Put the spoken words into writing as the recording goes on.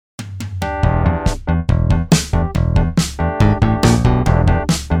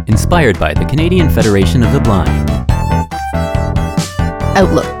Inspired by the Canadian Federation of the Blind.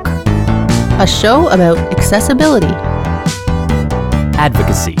 Outlook, a show about accessibility,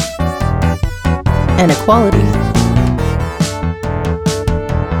 Advocacy, and equality.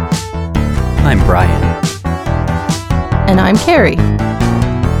 I'm Brian. And I'm Carrie.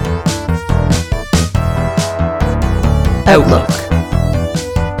 Outlook.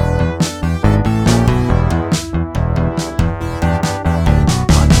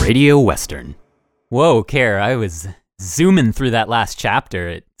 On Radio Western. Whoa, Care, I was zooming through that last chapter.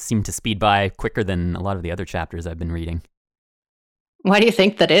 It seemed to speed by quicker than a lot of the other chapters I've been reading. Why do you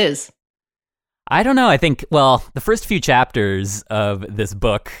think that is? I don't know. I think, well, the first few chapters of this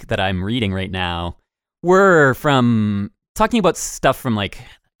book that I'm reading right now were from talking about stuff from like a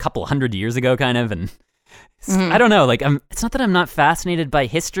couple hundred years ago, kind of. And I don't know, like, it's not that I'm not fascinated by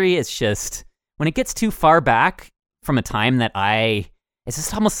history. It's just when it gets too far back from a time that it's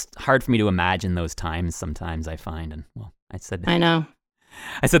just almost hard for me to imagine those times sometimes, I find. And, well, I know.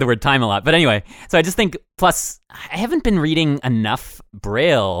 I said the word time a lot. But anyway, so I just think, plus, I haven't been reading enough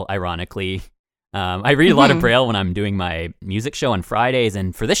Braille, ironically. I read a lot of Braille when I'm doing my music show on Fridays,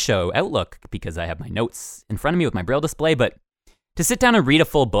 and for this show, Outlook, because I have my notes in front of me with my Braille display. But to sit down and read a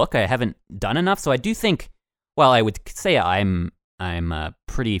full book, I haven't done enough. So I do think, while I would say I'm a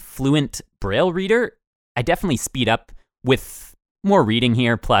pretty fluent Braille reader, I definitely speed up with more reading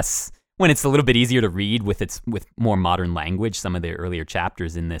here. Plus, when it's a little bit easier to read with more modern language, some of the earlier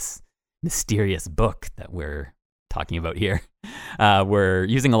chapters in this mysterious book that we're talking about here, we're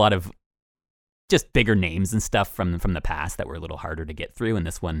using a lot of just bigger names and stuff from the past that were a little harder to get through. And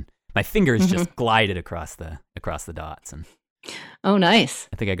this one, my fingers just glided across the dots. And oh, nice.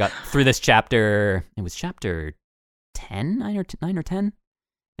 I think I got through this chapter. It was chapter 10, 9 or 10,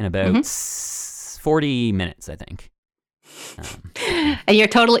 in about 40 minutes, I think. And you're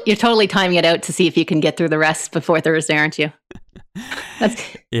totally timing it out to see if you can get through the rest before Thursday, aren't you?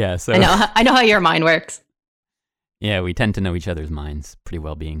 Yeah. So I know how your mind works. Yeah, we tend to know each other's minds pretty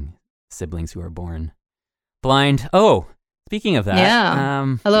well, being siblings who are born blind. Oh, speaking of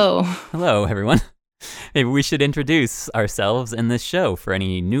that, hello everyone. Maybe we should introduce ourselves in this show for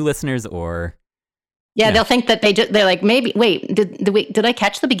any new listeners, or they'll think that they're like, maybe wait, did I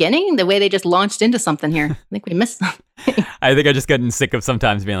catch the beginning? The way they just launched into something here. I think we missed something. I think I've just gotten sick of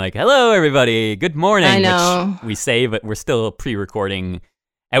sometimes being like, hello everybody, good morning. I know. Which we say, but we're still pre-recording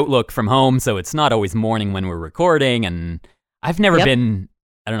Outlook from home, so it's not always morning when we're recording. And I've never been,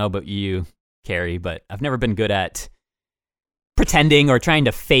 I don't know about you, Carrie, but I've never been good at pretending or trying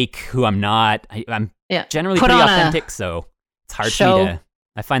to fake who I'm not. I'm generally pretty authentic, so it's hard for me to.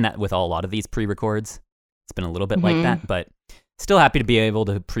 I find that with a lot of these pre-records, it's been a little bit like that, but still happy to be able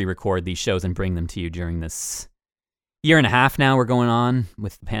to pre-record these shows and bring them to you during this year and a half now we're going on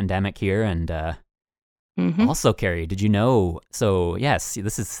with the pandemic here. And also, Carrie, did you know? So yes,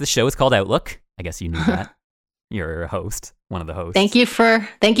 this show is called Outlook. I guess you knew that. You're a host, one of the hosts. Thank you for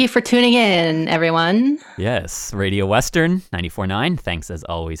tuning in, everyone. Yes, Radio Western 94.9. Thanks as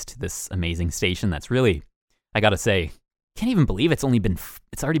always to this amazing station. That's really, I gotta say, can't even believe it's already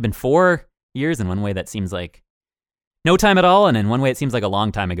been 4 years. In one way that seems like no time at all, and in one way it seems like a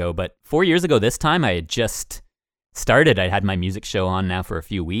long time ago. But 4 years ago this time, I had just started. I had my music show on now for a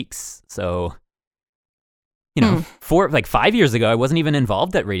few weeks. So, 5 years ago, I wasn't even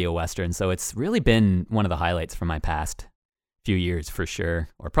involved at Radio Western. So it's really been one of the highlights from my past few years for sure,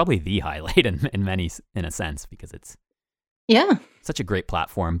 or probably the highlight in a sense, because it's such a great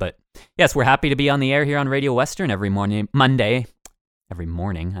platform. But yes, we're happy to be on the air here on Radio Western every morning.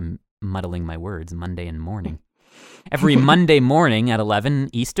 I'm muddling my words, Monday and morning. Every Monday morning at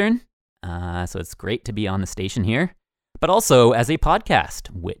 11 Eastern. So it's great to be on the station here, but also as a podcast,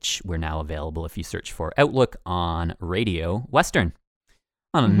 which we're now available if you search for Outlook on Radio Western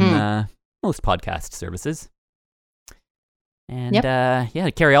on most podcast services. And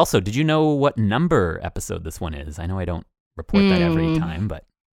Carrie, also, did you know what number episode this one is? I know I don't report that every time, but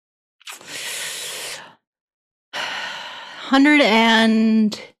 100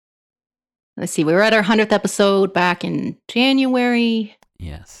 and let's see, we were at our 100th episode back in January.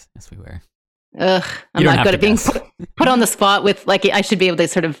 Yes, we were. I'm not good at being put on the spot with, like, I should be able to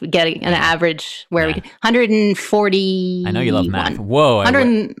sort of get an average where we can, 140. I know you love math. Whoa,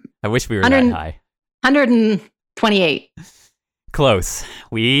 I wish we were that high. 128. Close.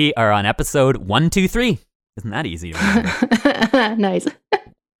 We are on episode 123. Isn't that easy to remember? Nice. And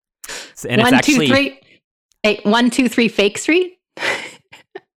it's actually 123 Fake Street.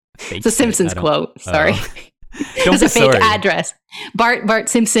 Fake it's a Simpsons quote. Sorry. It was a fake address. Bart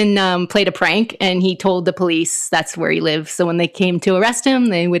Simpson played a prank, and he told the police that's where he lived. So when they came to arrest him,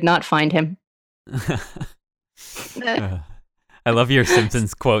 they would not find him. I love your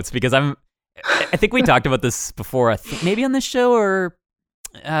Simpsons quotes because I think we talked about this before, maybe on this show or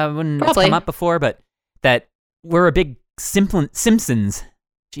when it's come up before, but that we're a big Simpsons.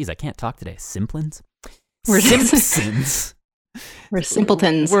 Jeez, I can't talk today. Simplins? We're Simpsons. We're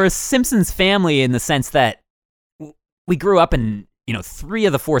simpletons. We're a Simpsons family in the sense that we grew up and, 3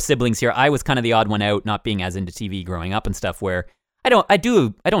 of the 4 siblings here, I was kind of the odd one out, not being as into TV growing up and stuff, where I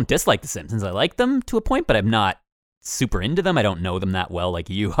don't dislike the Simpsons. I like them to a point, but I'm not super into them. I don't know them that well, like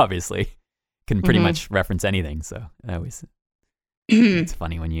you obviously can pretty much reference anything. So I always it's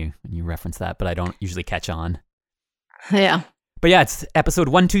funny when you reference that, but I don't usually catch on. Yeah. But yeah, it's episode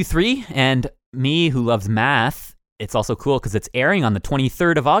 123, and me who loves math, it's also cool because it's airing on the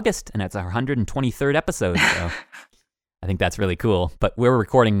 23rd of August, and it's our 123rd episode. So I think that's really cool. But we're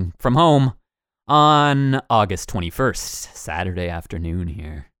recording from home on August 21st, Saturday afternoon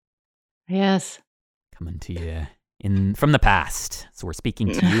here. Yes. Coming to you from the past. So we're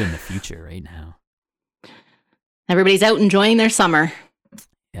speaking to you in the future right now. Everybody's out enjoying their summer.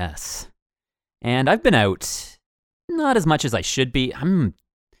 Yes. And I've been out not as much as I should be.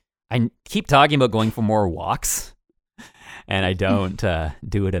 I keep talking about going for more walks, and I don't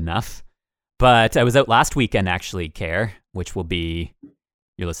do it enough. But I was out last weekend, actually, Care, which will be,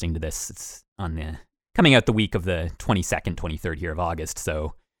 you're listening to this, it's coming out the week of the 22nd, 23rd here of August.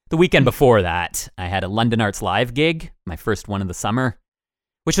 So the weekend before that, I had a London Arts Live gig, my first one of the summer,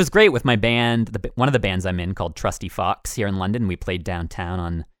 which was great with my band, one of the bands I'm in called Trusty Fox here in London. We played downtown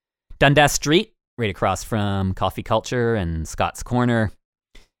on Dundas Street, right across from Coffee Culture and Scott's Corner.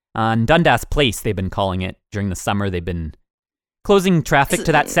 On Dundas Place, they've been calling it. During the summer, they've been closing traffic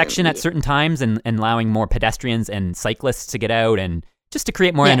to that section at certain times and allowing more pedestrians and cyclists to get out, and just to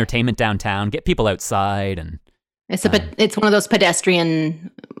create more entertainment downtown, get people outside. And it's one of those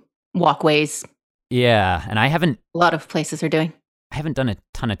pedestrian walkways. Yeah, and a lot of places are doing. I haven't done a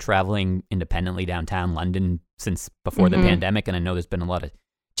ton of traveling independently downtown London since before the pandemic, and I know there's been a lot of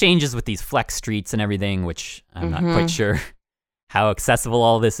changes with these flex streets and everything, which I'm not quite sure how accessible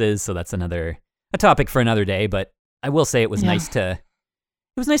all this is. So that's a topic for another day. But I will say it was nice to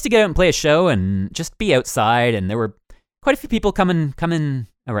get out and play a show and just be outside. And there were quite a few people coming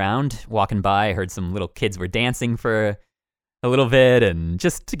around, walking by. I heard some little kids were dancing for a little bit, and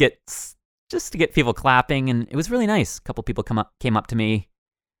just to get people clapping, and it was really nice. A couple people came up to me,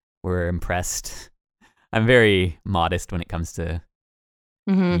 were impressed. I'm very modest when it comes to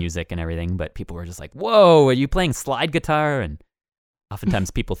music and everything, but people were just like, "Whoa, are you playing slide guitar?" And oftentimes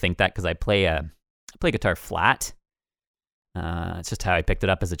people think that because I play guitar flat. It's just how I picked it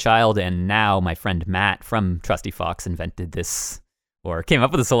up as a child, and now my friend Matt from Trusty Fox invented this, or came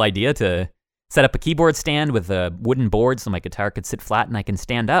up with this whole idea to set up a keyboard stand with a wooden board so my guitar could sit flat and I can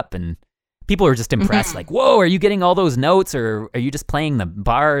stand up. And people were just impressed, like, "Whoa, are you getting all those notes, or are you just playing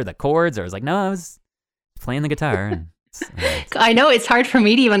the chords?" Or I was like, "No, I was playing the guitar." And I know it's hard for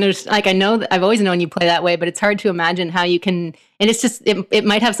me to even understand. Like, I know that I've always known you play that way, but it's hard to imagine how you can. And it's just it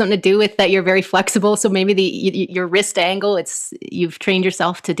might have something to do with that you're very flexible. So maybe your wrist angle, you've trained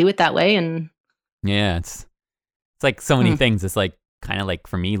yourself to do it that way. And yeah, it's like so many things. It's like kind of like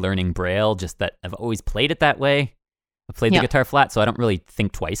for me learning Braille, just that I've always played it that way. I played the guitar flat, so I don't really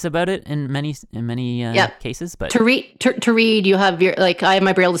think twice about it in many cases. But to read, you have I have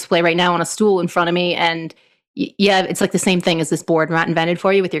my Braille display right now on a stool in front of me, and it's like the same thing as this board Matt invented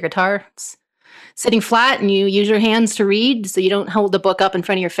for you with your guitar. It's sitting flat, and you use your hands to read, so you don't hold the book up in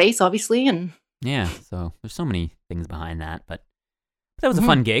front of your face, obviously. And yeah, so there's so many things behind that, but that was a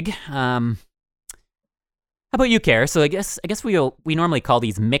fun gig. How about you, Care? So I guess we normally call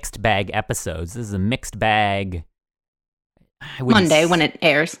these mixed bag episodes. This is a mixed bag. Monday when it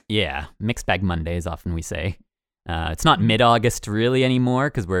airs. Yeah, mixed bag Mondays, often we say. It's not mid-August really anymore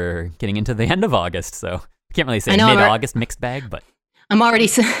because we're getting into the end of August, so I can't really say mid-August mixed bag, but I'm already.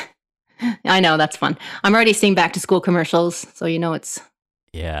 I know, that's fun. I'm already seeing back to school commercials, so it's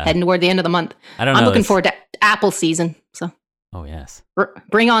heading toward the end of the month. I'm looking forward to Apple season. So. Oh yes.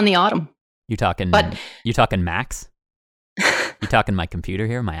 Bring on the autumn. You talking Macs? You talking my computer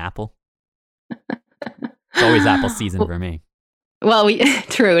here, my Apple? It's always Apple season for me. Well,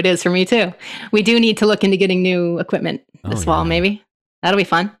 true, it is for me too. We do need to look into getting new equipment this fall, maybe. That'll be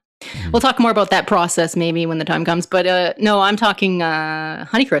fun. We'll talk more about that process maybe when the time comes. But no, I'm talking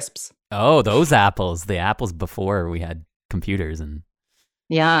Honeycrisps. Oh, those apples. The apples before we had computers. And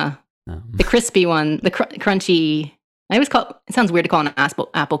yeah. The crispy one, the crunchy. I always call it sounds weird to call an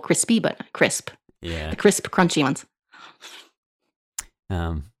apple crispy, but crisp. Yeah. The crisp, crunchy ones.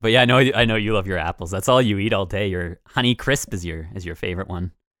 But yeah, I know you love your apples. That's all you eat all day. Your Honey Crisp is your favorite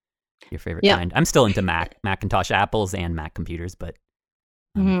one. Your favorite kind. I'm still into Macintosh apples and Mac computers, but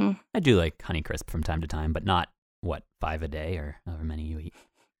I do like Honey Crisp from time to time, but not 5 a day or however many you eat.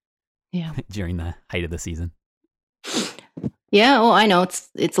 Yeah. During the height of the season. Yeah, well, I know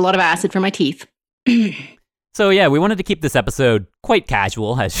it's a lot of acid for my teeth. So yeah, we wanted to keep this episode quite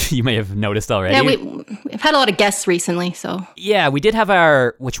casual, as you may have noticed already. Yeah, we've had a lot of guests recently, so. Yeah, we did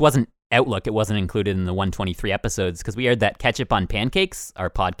have which wasn't Outlook, it wasn't included in the 123 episodes, because we aired that Ketchup on Pancakes, our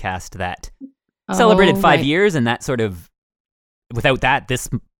podcast that celebrated 5 years, and that sort of, without that, this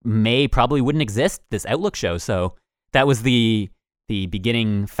probably wouldn't exist, this Outlook show, so that was the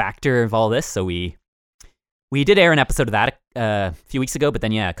beginning factor of all this, so we did air an episode of that a few weeks ago, but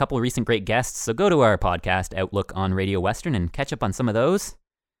then, a couple of recent great guests. So go to our podcast, Outlook on Radio Western, and catch up on some of those.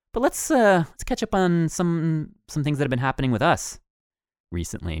 But let's catch up on some things that have been happening with us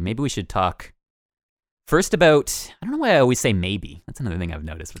recently. Maybe we should talk first about, I don't know why I always say maybe. That's another thing I've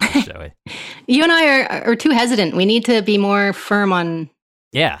noticed with this show. You and I are too hesitant. We need to be more firm on.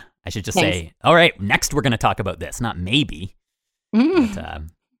 Yeah, I should just say, all right, next we're going to talk about this, not maybe. But,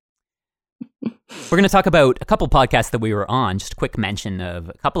 we're going to talk about a couple podcasts that we were on, just a quick mention of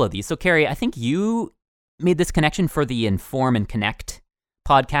a couple of these. So, Carrie, I think you made this connection for the Inform and Connect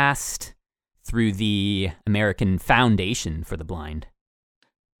podcast through the American Foundation for the Blind.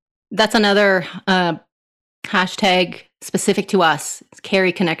 That's another hashtag specific to us. It's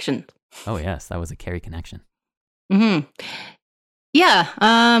Carrie Connection. Oh, yes, that was a Carrie connection. Yeah,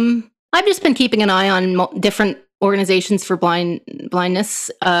 I've just been keeping an eye on different organizations for blindness,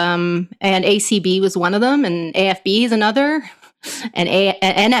 and ACB was one of them, and AFB is another, and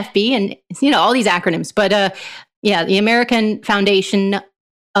NFB, and all these acronyms. But the American Foundation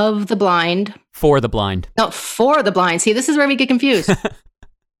of the Blind. For the blind. No, for the blind. See, this is where we get confused.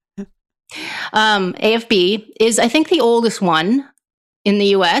 AFB is, I think, the oldest one in the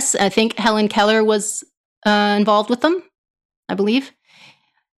U.S. I think Helen Keller was involved with them, I believe.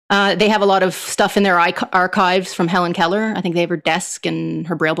 They have a lot of stuff in their archives from Helen Keller. I think they have her desk and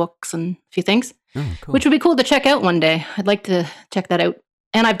her Braille books and a few things, cool. Which would be cool to check out one day. I'd like to check that out.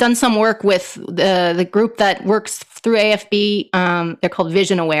 And I've done some work with the group that works through AFB. They're called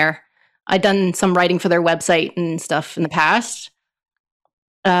Vision Aware. I've done some writing for their website and stuff in the past.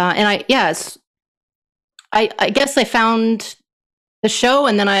 And I guess I found the show,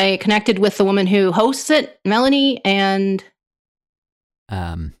 and then I connected with the woman who hosts it, Melanie, and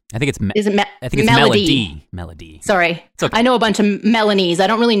I think it's Melody. Melody. Sorry, it's okay. I know a bunch of Melanies. I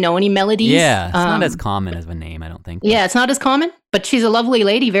don't really know any Melodies. Yeah, it's not as common as a name, I don't think. Yeah, it's not as common, but she's a lovely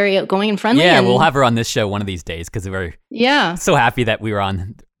lady, very outgoing and friendly. Yeah, we'll have her on this show one of these days because we're so happy that we were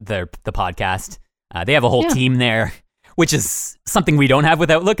on the podcast. They have a whole team there, which is something we don't have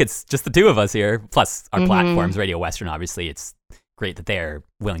with Outlook. It's just the two of us here, plus our platforms, Radio Western. Obviously, it's great that they're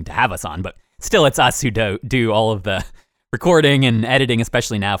willing to have us on, but still, it's us who do all of the recording and editing,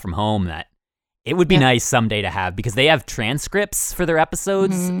 especially now from home, that it would be nice someday to have, because they have transcripts for their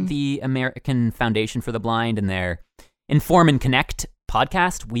episodes, the American Foundation for the Blind, and their Inform and Connect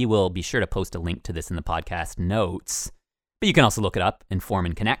podcast. We will be sure to post a link to this in the podcast notes, but you can also look it up, Inform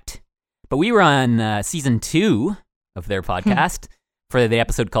and Connect. But we were on season 2 of their podcast for the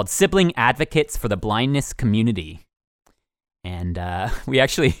episode called Sibling Advocates for the Blindness Community. And we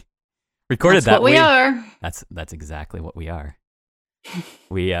actually recorded that's that. What we are. That's exactly what we are.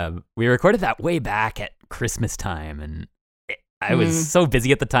 We recorded that way back at Christmas time, and I was so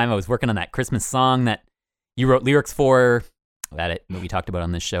busy at the time. I was working on that Christmas song that you wrote lyrics for, that we talked about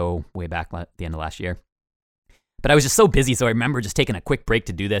on this show way back at the end of last year. But I was just so busy, so I remember just taking a quick break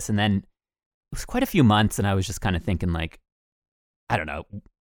to do this, and then it was quite a few months, and I was just kind of thinking, like, I don't know.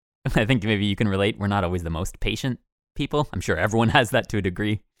 I think maybe you can relate. We're not always the most patient people. I'm sure everyone has that to a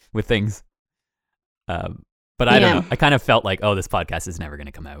degree with things. But I don't know. I kind of felt like, this podcast is never going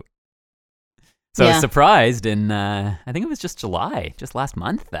to come out. So I was surprised, and I think it was just July, just last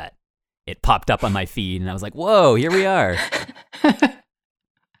month, that it popped up on my feed, and I was like, whoa, here we are.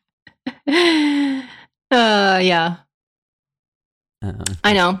 Yeah.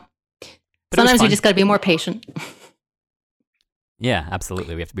 I know. Sometimes you just got to be more patient. Yeah,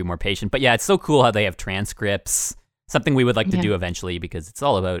 absolutely. We have to be more patient. But yeah, it's so cool how they have transcripts, something we would like to do eventually, because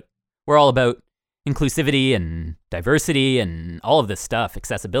we're all about inclusivity and diversity and all of this stuff,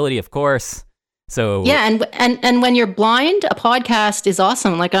 accessibility, of course. So yeah, and when you're blind, a podcast is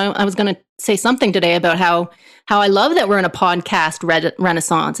awesome. Like I was going to say something today about how I love that we're in a podcast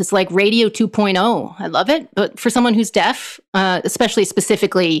renaissance. It's like radio 2.0. I love it. But for someone who's deaf, especially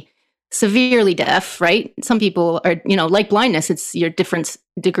specifically severely deaf, right? Some people are, like blindness, it's your different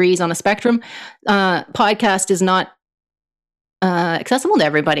degrees on a spectrum. Podcast is not accessible to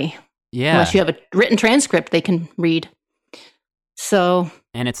everybody. Yeah. Unless you have a written transcript they can read. So.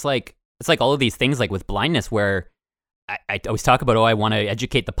 And it's like all of these things like with blindness where I always talk about, I want to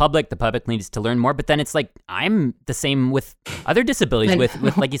educate the public needs to learn more, but then it's like, I'm the same with other disabilities,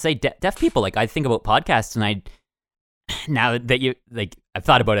 with like you say, deaf people. Like I think about podcasts and now that I've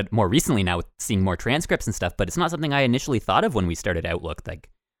thought about it more recently now with seeing more transcripts and stuff, but it's not something I initially thought of when we started Outlook. Like,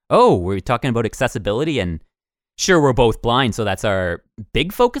 we're talking about accessibility, and sure, we're both blind, so that's our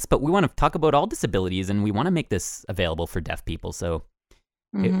big focus, but we want to talk about all disabilities and we want to make this available for deaf people. So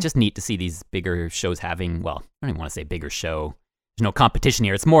it's just neat to see these bigger shows having, well, I don't even want to say bigger show. There's no competition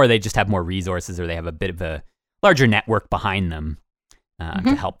here. It's more they just have more resources, or they have a bit of a larger network behind them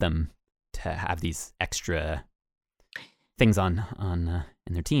to help them to have these extra things on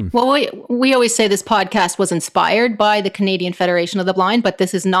in their team. Well, we always say this podcast was inspired by the Canadian Federation of the Blind, but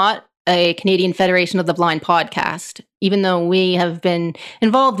this is not a Canadian Federation of the Blind podcast, even though we have been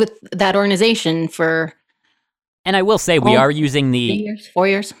involved with that organization for. And I will say we are using 4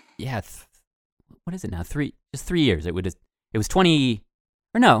 years. Yeah, what is it now? 3 years. It was 20,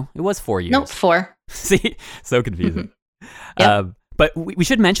 or no, it was 4 years. No, 4. See, so confusing. Yep. But we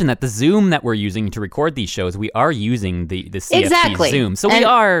should mention that the Zoom that we're using to record these shows, we are using the CFP Zoom. So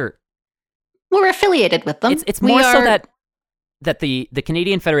we're affiliated with them. It's more so that the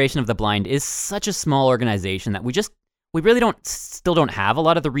Canadian Federation of the Blind is such a small organization that we really still don't have a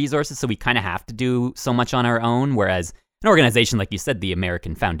lot of the resources, so we kind of have to do so much on our own, whereas an organization, like you said, the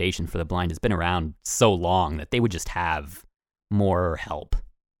American Foundation for the Blind, has been around so long that they would just have more help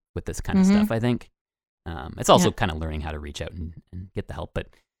with this kind of stuff, I think. It's also kind of learning how to reach out and get the help, but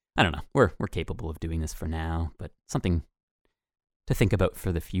I don't know. We're capable of doing this for now, but something to think about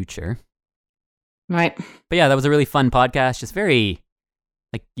for the future. Right. But yeah, that was a really fun podcast. Just very,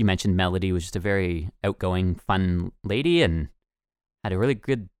 like you mentioned, Melody was just a very outgoing, fun lady and had a really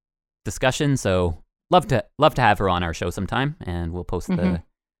good discussion. So love to have her on our show sometime, and we'll post the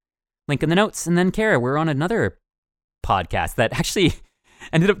link in the notes. And then, Kara, we're on another podcast that actually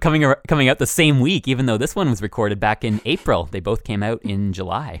ended up coming out the same week, even though this one was recorded back in April. They both came out in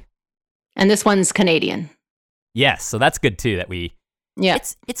July. And this one's Canadian. Yes, so that's good too that we. Yeah.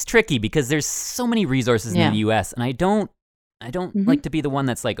 It's tricky because there's so many resources in the US, and I don't like to be the one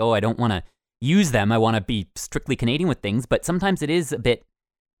that's like, I don't want to use them. I want to be strictly Canadian with things, but sometimes it is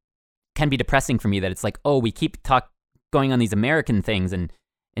can be depressing for me that it's like, we keep going on these American things and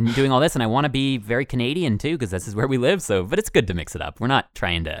doing all this, and I want to be very Canadian too, because this is where we live. So, but it's good to mix it up. We're not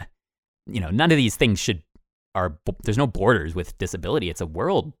trying to, none of these things there's no borders with disability. It's a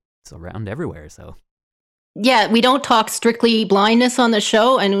world. It's around everywhere. So. Yeah, we don't talk strictly blindness on the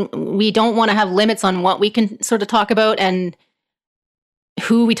show, and we don't want to have limits on what we can sort of talk about and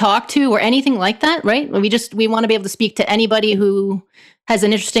who we talk to or anything like that, right? We want to be able to speak to anybody who has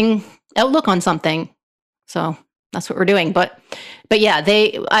an interesting outlook on something. So that's what we're doing. But yeah,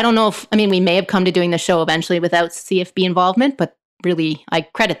 I don't know we may have come to doing the show eventually without CFB involvement, but really I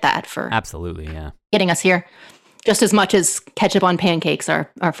credit that for absolutely, yeah, getting us here just as much as Ketchup on Pancakes,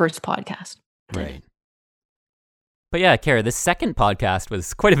 our first podcast. Right. But yeah, Kara, this second podcast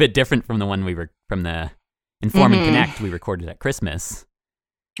was quite a bit different from the one from the Inform and Connect we recorded at Christmas.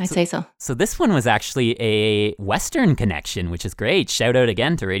 I'd say so. So this one was actually a Western connection, which is great. Shout out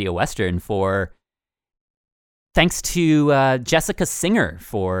again to Radio Western thanks to Jessica Singer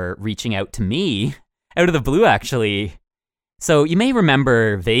for reaching out to me out of the blue, actually. So you may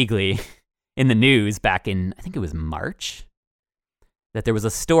remember vaguely in the news back in, I think it was March, that there was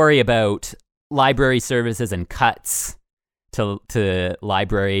a story about library services and cuts to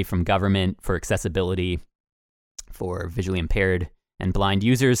library from government for accessibility for visually impaired and blind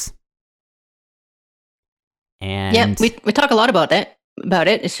users. And yeah, we talk a lot about it.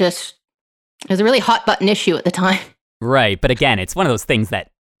 It's just, it was a really hot button issue at the time. Right, but again, it's one of those things that,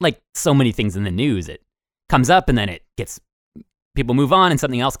 like so many things in the news, it comes up and then people move on and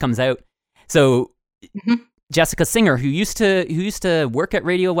something else comes out. So Jessica Singer, who used to work at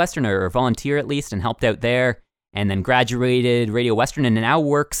Radio Western, or volunteer at least, and helped out there, and then graduated Radio Western, and now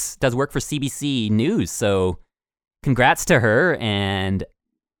does work for CBC News. So, congrats to her. And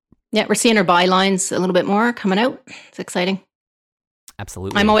yeah, we're seeing her bylines a little bit more coming out. It's exciting.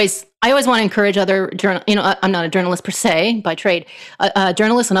 Absolutely. I always want to encourage other I'm not a journalist per se by trade,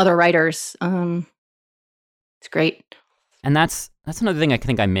 journalists and other writers. It's great. And that's another thing I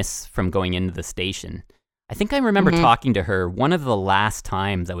think I miss from going into the station. I think I remember talking to her one of the last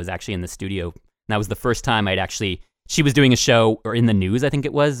times I was actually in the studio. And that was the first time I'd actually she was doing a show, or in the news, I think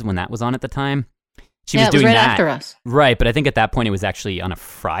it was, when that was on at the time. She yeah, was doing it was right that after us. Right, but I think at that point it was actually on a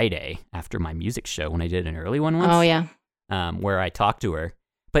Friday after my music show when I did an early one once. Oh, yeah. Where I talked to her.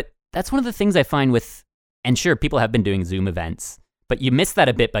 But that's one of the things I find with, and sure, people have been doing Zoom events, but you miss that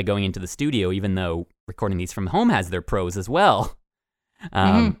a bit by going into the studio, even though recording these from home has their pros as well.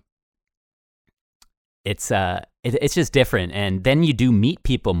 It's just different, and then you do meet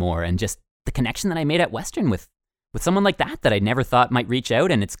people more, and just the connection that I made at Western with someone like that I never thought might reach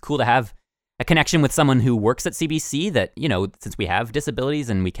out, and it's cool to have a connection with someone who works at CBC that, you know, since we have disabilities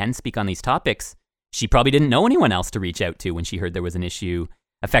and we can speak on these topics, she probably didn't know anyone else to reach out to when she heard there was an issue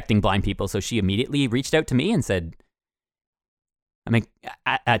affecting blind people. So she immediately reached out to me and said, I mean,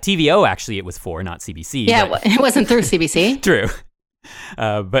 at TVO, actually, it was for, not CBC. Yeah, it wasn't through CBC. True.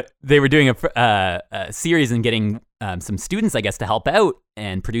 But they were doing a series and getting some students, I guess, to help out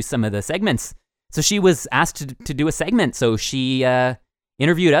and produce some of the segments. So she was asked to do a segment. So she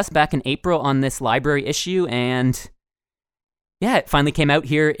interviewed us back in April on this library issue. And yeah, it finally came out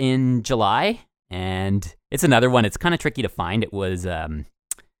here in July. And it's another one. It's kind of tricky to find. It was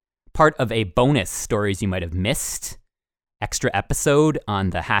part of a bonus stories you might have missed extra episode on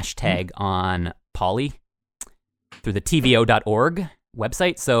the hashtag on Poly through the tvo.org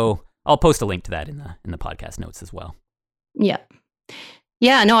website. So I'll post a link to that in the podcast notes as well. Yeah.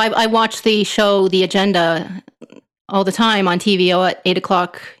 Yeah, no, I watch the show, The Agenda, all the time on TVO at 8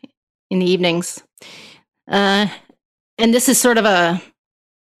 o'clock in the evenings. And this is sort of a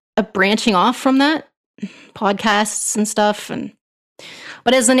branching off from that, podcasts and stuff.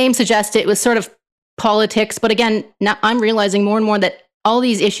 But as the name suggests, it was sort of politics. But again, now I'm realizing more and more that all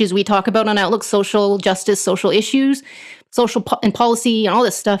these issues we talk about on Outlook, social justice, social issues, social and policy and all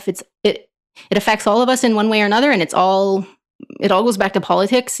this stuff, it affects all of us in one way or another. And it all goes back to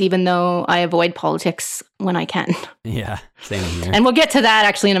politics, even though I avoid politics when I can. Yeah, same here. And we'll get to that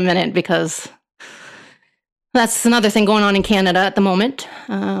actually in a minute, because that's another thing going on in Canada at the moment.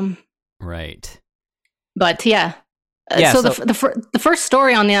 Right. But yeah. So the first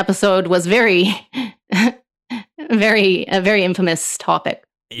story on the episode was very, a very infamous topic.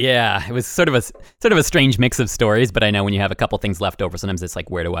 Yeah, it was sort of a strange mix of stories, but I know when you have a couple things left over, sometimes it's like,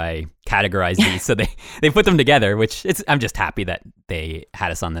 where do I categorize these? So they put them together, which I'm just happy that they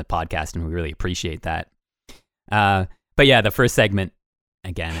had us on the podcast, and we really appreciate that. But yeah, the first segment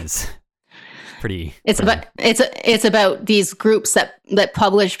again is pretty. It's about these groups that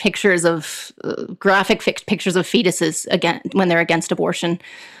publish pictures of graphic pictures of fetuses again when they're against abortion.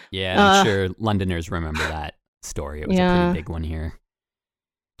 Yeah, I'm sure Londoners remember that story. It was a pretty big one here.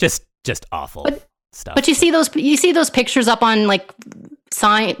 Just awful stuff. But you see those pictures up on like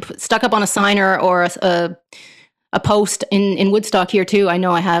stuck up on a sign or a post in Woodstock here too. I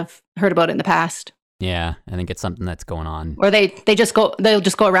know I have heard about it in the past. Yeah, I think it's something that's going on. Or they'll just go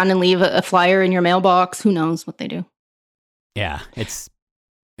around and leave a flyer in your mailbox. Who knows what they do? Yeah, it's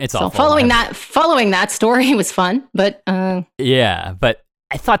so awful. Following that story was fun, but yeah, but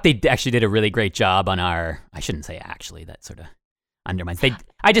I thought they actually did a really great job on our. I shouldn't say actually. That sort of undermines.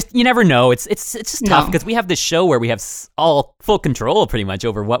 You never know. It's just tough because we have this show where we have all full control pretty much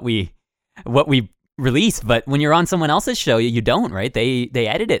over what we release. But when you're on someone else's show, you don't, right? They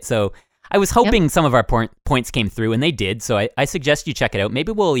edit it. So I was hoping some of our points came through, and they did. So I suggest you check it out.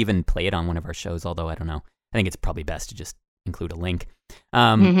 Maybe we'll even play it on one of our shows, although I don't know. I think it's probably best to just include a link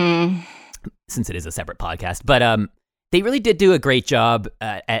since it is a separate podcast. But they really did do a great job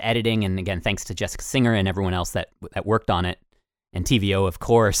at editing. And again, thanks to Jessica Singer and everyone else that worked on it. And TVO, of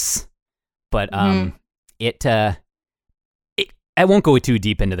course, but I won't go too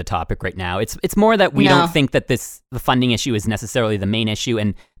deep into the topic right now. It's more that we don't think that the funding issue is necessarily the main issue.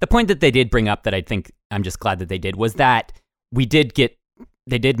 And the point that they did bring up that I think I'm just glad that they did was that they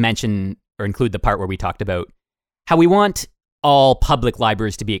did mention or include the part where we talked about how we want all public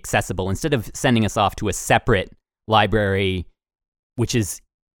libraries to be accessible instead of sending us off to a separate library, which is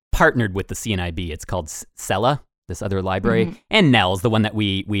partnered with the CNIB. It's called Sella. This other library, and Nell's the one that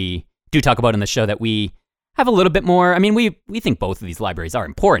we do talk about in the show that we have a little bit more. I mean, we think both of these libraries are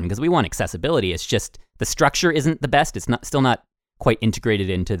important because we want accessibility. It's just the structure isn't the best. It's still not quite integrated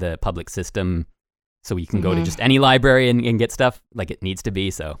into the public system, so you can go to just any library and get stuff like it needs to be.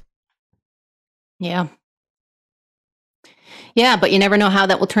 So, yeah, but you never know how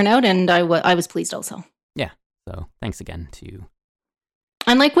that will turn out, and I was pleased also. Yeah. So thanks again to you.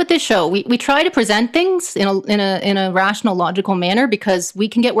 And like with this show, we try to present things in a rational, logical manner because we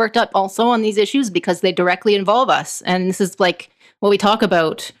can get worked up also on these issues because they directly involve us. And this is like what we talk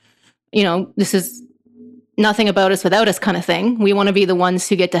about, this is nothing about us without us kind of thing. We want to be the ones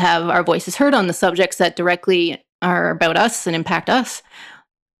who get to have our voices heard on the subjects that directly are about us and impact us.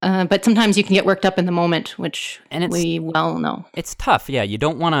 But sometimes you can get worked up in the moment, which we well know. It's tough. Yeah, you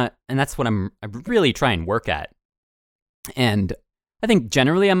don't want to, and that's what I really try and work at. And I think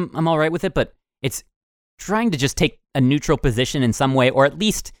generally I'm all right with it, but it's trying to just take a neutral position in some way, or at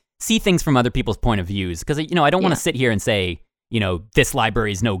least see things from other people's point of views. Because, I don't want to sit here and say, this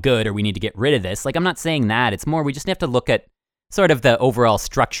library is no good or we need to get rid of this. Like, I'm not saying that. It's more we just have to look at sort of the overall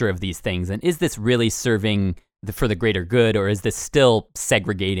structure of these things. And is this really serving for the greater good, or is this still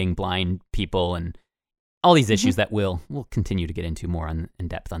segregating blind people and all these issues that we'll continue to get into more in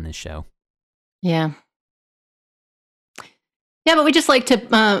depth on this show. Yeah. Yeah, but we just like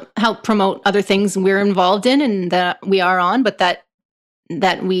to help promote other things we're involved in and that we are on, but that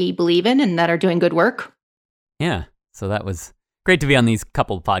we believe in and that are doing good work. Yeah, so that was great to be on these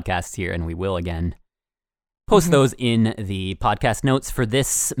couple of podcasts here, and we will again post those in the podcast notes for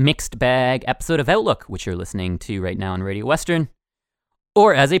this mixed bag episode of Outlook, which you're listening to right now on Radio Western,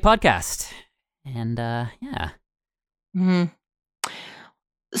 or as a podcast. And yeah. Mm-hmm.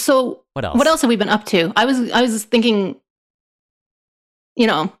 So what else have we been up to? I was thinking,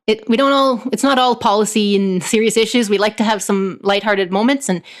 it's not all policy and serious issues. We like to have some lighthearted moments,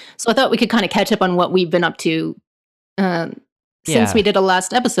 and so I thought we could kind of catch up on what we've been up to since we did a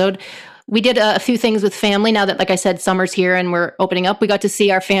last episode. We did a few things with family. Now that, like I said, summer's here and we're opening up, we got to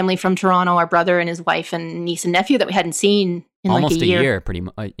see our family from Toronto, our brother and his wife and niece and nephew that we hadn't seen in almost like a year. Pretty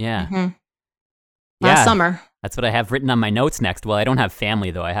much. Yeah. Mm-hmm. Last summer. That's what I have written on my notes next. Well, I don't have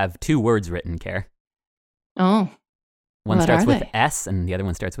family, though. I have 2 words written, Care. Oh. One starts with S and the other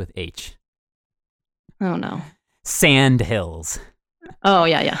one starts with H. Oh, no. Sand Hills. Oh,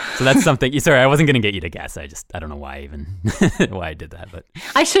 yeah. So that's something. Sorry, I wasn't going to get you to guess. I don't know why why I did that. But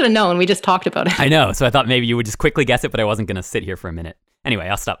I should have known. We just talked about it. I know. So I thought maybe you would just quickly guess it, but I wasn't going to sit here for a minute. Anyway,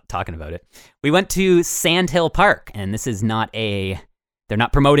 I'll stop talking about it. We went to Sandhill Park, and this is not they're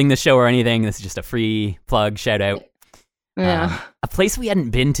not promoting the show or anything. This is just a free plug, shout out. Yeah. A place we hadn't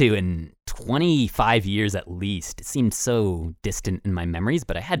been to in 25 years at least. It seemed so distant in my memories,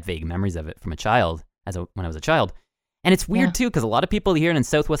 but I had vague memories of it from when I was a child. And it's weird, too, because a lot of people here in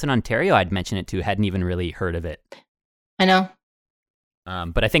Southwestern Ontario I'd mention it to hadn't even really heard of it. I know.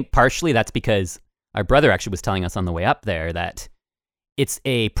 But I think partially that's because our brother actually was telling us on the way up there that it's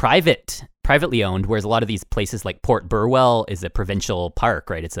a privately owned, whereas a lot of these places like Port Burwell is a provincial park,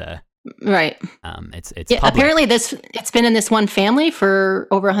 right? It's a... Right. It's apparently it's been in this one family for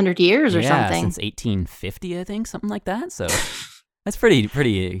over 100 years or something. Since 1850, I think, something like that. So that's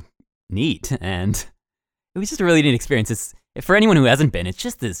pretty neat, and it was just a really neat experience. For anyone who hasn't been, it's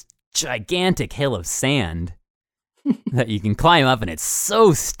just this gigantic hill of sand that you can climb up, and it's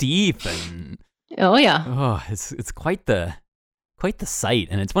so steep and it's quite the sight,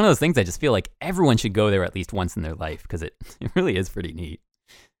 and it's one of those things I just feel like everyone should go there at least once in their life because it really is pretty neat.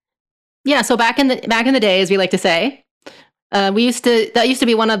 Yeah, so back in the day, as we like to say, that used to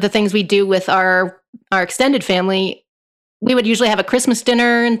be one of the things we do with our extended family. We would usually have a Christmas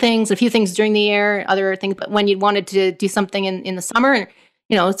dinner and things, a few things during the year, other things. But when you wanted to do something in the summer,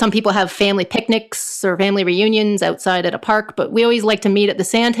 some people have family picnics or family reunions outside at a park. But we always like to meet at the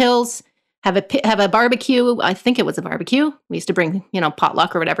Sandhills, have a barbecue. I think it was a barbecue. We used to bring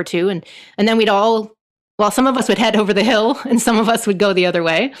potluck or whatever too, and then we'd all. Well, some of us would head over the hill and some of us would go the other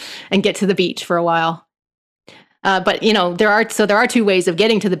way and get to the beach for a while. But there are 2 ways of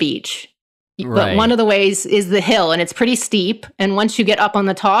getting to the beach. Right. But one of the ways is the hill, and it's pretty steep. And once you get up on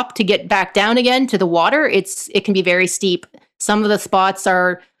the top to get back down again to the water, it can be very steep. Some of the spots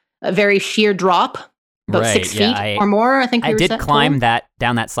are a very sheer drop, about 6 feet or more. I think I did climb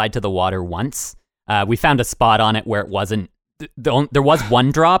down that side to the water once. We found a spot on it where it wasn't. There was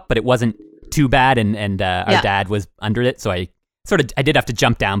one drop, but it wasn't too bad, and our dad was under it, so I did have to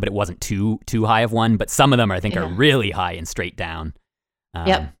jump down, but it wasn't too high of one. But some of them I think are really high and straight down.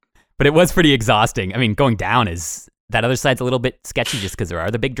 But it was pretty exhausting. I mean, going down that other side's a little bit sketchy just because there are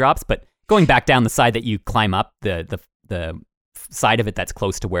the big drops. But going back down the side that you climb up, the side of it that's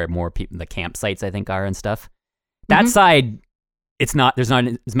close to where more people, the campsites I think are and stuff. That side, there's not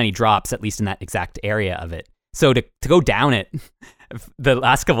as many drops, at least in that exact area of it. So to go down it. The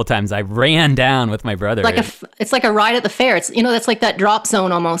last couple of times I ran down with my brother. It's like a ride at the fair. It's that's like that drop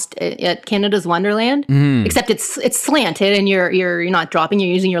zone almost at Canada's Wonderland. Except it's slanted and you're not dropping.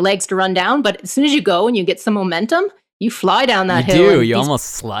 You're using your legs to run down. But as soon as you go and you get some momentum, you fly down that hill. You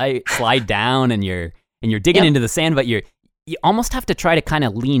almost slide down and you're digging into the sand, but you almost have to try to kind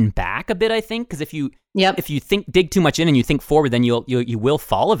of lean back a bit. I think because if you dig too much in and you think forward, then you will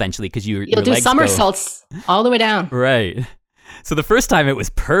fall eventually because you'll do somersaults all the way down. Right. So the first time it was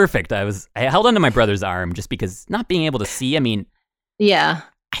perfect. I held onto my brother's arm just because not being able to see. I mean, Yeah.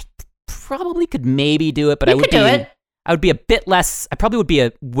 I probably could maybe do it, but You could do it. I would be a bit less. I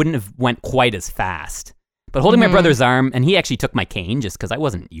probably wouldn't have went quite as fast. But holding my brother's arm, and he actually took my cane just because I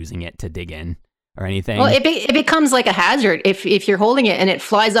wasn't using it to dig in or anything. Well, it becomes like a hazard if you're holding it and it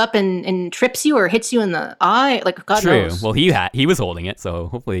flies up and trips you or hits you in the eye. Like God True. knows. Well, he was holding it, so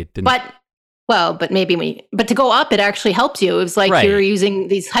hopefully it didn't. But to go up, it actually helps you. It was like Right. you're using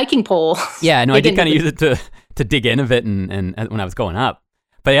these hiking poles. Yeah, no, I did Digging kind of into use it to dig in a bit and when I was going up.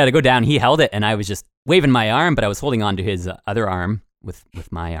 But yeah, to go down, he held it, and I was just waving my arm, but I was holding on to his other arm with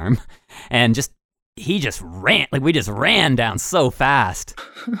my arm, and he just ran, like we just ran down so fast.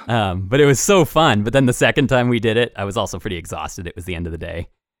 But it was so fun. But then the second time we did it, I was also pretty exhausted. It was the end of the day.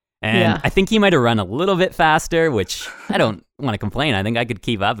 And Yeah. I think he might have run a little bit faster, which I don't want to complain. I think I could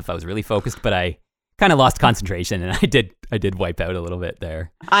keep up if I was really focused, but I kind of lost concentration, and I did wipe out a little bit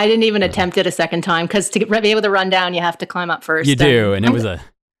there. I didn't even attempt it a second time because to be able to run down, you have to climb up first. You do, and it was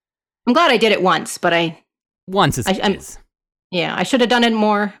I'm glad I did it once, but once is I should have done it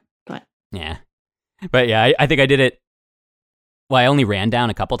more. But yeah. But yeah, I think I did it. Well, I only ran down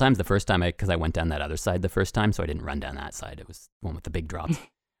a couple times. The first time because I went down that other side the first time, so I didn't run down that side. It was the one with the big drops.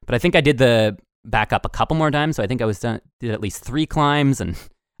 But I think I did the back up a couple more times, so I think I did at least 3 climbs, and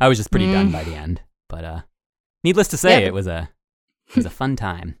I was just pretty done by the end. But needless to say, it was a fun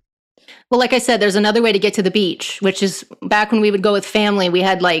time. Well, like I said, there's another way to get to the beach, which is back when we would go with family. We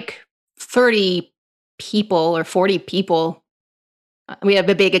had like 30 people or 40 people. We have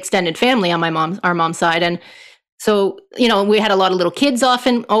a big extended family on our mom's side, and so we had a lot of little kids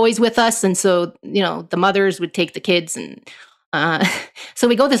often always with us, and so the mothers would take the kids, and so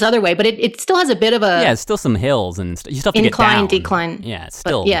we go this other way, but it still has a bit of a it's still some hills and you still have to incline, get down. decline. Yeah, it's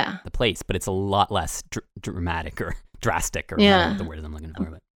still the place, but it's a lot less dramatic or drastic or whatever the word I'm looking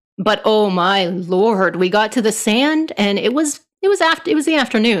for. But oh my Lord, we got to the sand, and it was the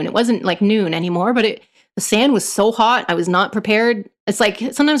afternoon. It wasn't like noon anymore, but the sand was so hot. I was not prepared. It's like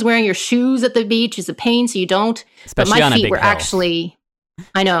sometimes wearing your shoes at the beach is a pain, so you don't. Especially but on my a feet big were hill. actually.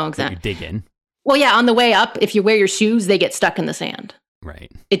 I know exactly. You dig in. Well, yeah, on the way up, if you wear your shoes, they get stuck in the sand.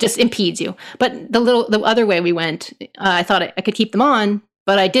 Right. It just impedes you. But the other way we went, I thought I could keep them on,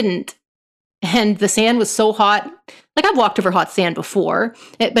 but I didn't. And the sand was so hot. Like I've walked over hot sand before,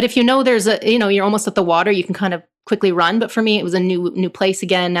 but if there's you're almost at the water, you can kind of quickly run. But for me, it was a new place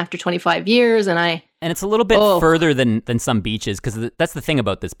again after 25 years, and it's a little bit further than some beaches because that's the thing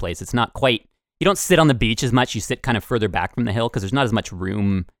about this place. It's not quite. You don't sit on the beach as much. You sit kind of further back from the hill because there's not as much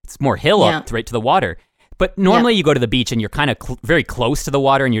room. It's more hill up right to the water. But normally you go to the beach and you're kind of very close to the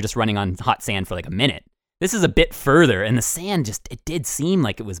water and you're just running on hot sand for like a minute. This is a bit further, and the sand it did seem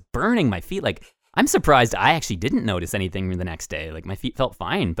like it was burning my feet. Like I'm surprised I actually didn't notice anything the next day. Like my feet felt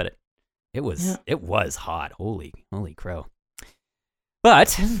fine, but it was hot. Holy crow.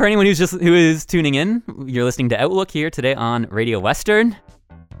 But for anyone who is tuning in, you're listening to Outlook here today on Radio Western.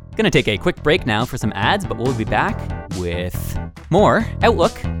 Gonna take a quick break now for some ads, but we'll be back with more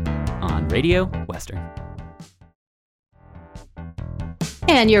Outlook on Radio Western.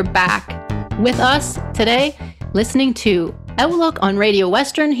 And you're back with us today, listening to Outlook on Radio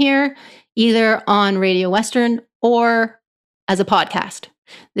Western here, either on Radio Western or as a podcast.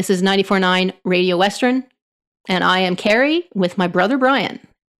 This is 94.9 Radio Western, and I am Carrie with my brother Brian.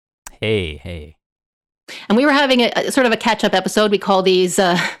 Hey. And we were having a sort of a catch-up episode. We call these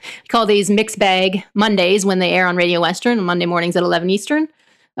mixed bag Mondays when they air on Radio Western, on Monday mornings at 11 Eastern.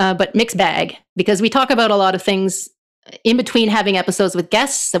 But mixed bag, because we talk about a lot of things in between having episodes with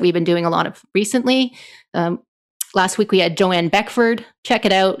guests that we've been doing a lot of recently. Last week we had Joanne Beckford. Check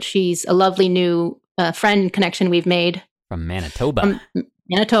it out. She's a lovely new friend connection we've made. From Manitoba.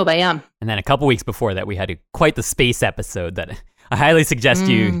 Manitoba, yeah. And then a couple weeks before that, we had quite the space episode that I highly suggest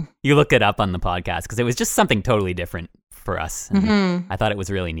you look it up on the podcast because it was just something totally different for us. And I thought it was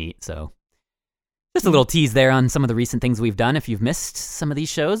really neat. So just a little tease there on some of the recent things we've done if you've missed some of these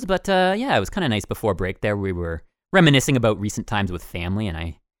shows. But it was kind of nice before break there. We were reminiscing about recent times with family, and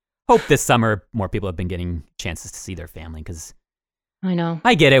I hope this summer more people have been getting chances to see their family because I know.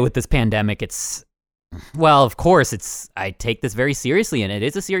 I get it with this pandemic. Of course, I take this very seriously, and it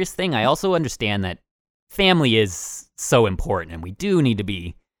is a serious thing. I also understand that family is so important, and you do need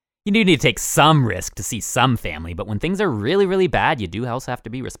to take some risk to see some family. But when things are really, really bad, you do also have to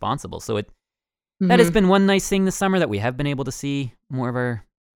be responsible. So that has been one nice thing this summer that we have been able to see more of our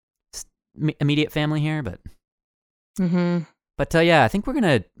immediate family here. But I think we're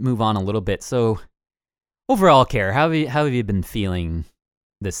gonna move on a little bit. So overall, Care, how have you been feeling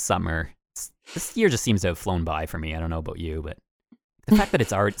this summer? This year just seems to have flown by for me. I don't know about you, but the fact that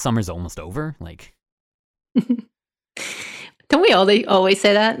it's already summer's almost over, like. Don't we always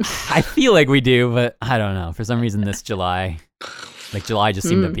say that? I feel like we do, but I don't know. For some reason, this July, July just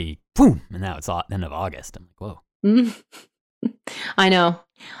seemed to be boom, and now it's end of August. I'm like, whoa. I know,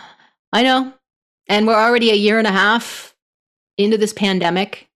 and we're already a year and a half into this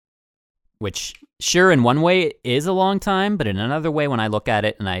pandemic. Which, sure, in one way is a long time, but in another way, when I look at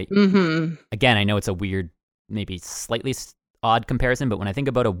it, and again, I know it's a weird, maybe slightly odd comparison, but when I think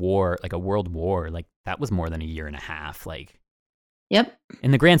about a war, like a world war, like that was more than a year and a half. Like, yep.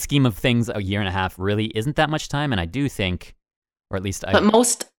 In the grand scheme of things, a year and a half really isn't that much time, and I do think, or at least But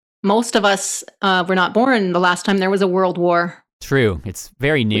most of us were not born the last time there was a world war. True, it's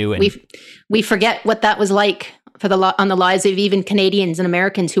very new, and we forget what that was like on the lives of even Canadians and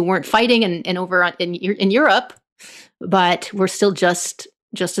Americans who weren't fighting and over in Europe, but we're still just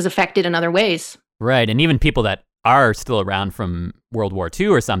as affected in other ways. Right, and even people that are still around from World War II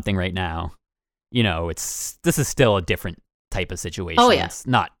or something right now, you know, this is still a different type of situation. Oh yeah, it's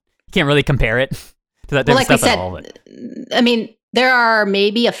not. You can't really compare it to that different stuff at all. But. I mean, there are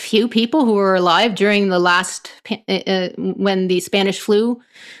maybe a few people who were alive during the last when the Spanish flu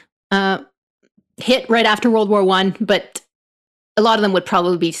hit right after World War I, but a lot of them would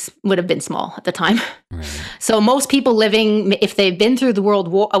have been small at the time. Right. So most people living, if they've been through a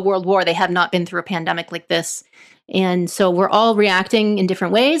world war, they have not been through a pandemic like this. And so we're all reacting in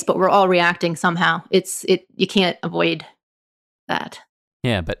different ways, but we're all reacting somehow. You can't avoid that.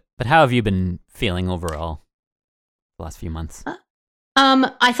 Yeah, but how have you been feeling overall the last few months?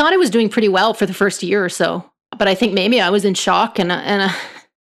 I thought I was doing pretty well for the first year or so, but I think maybe I was in shock and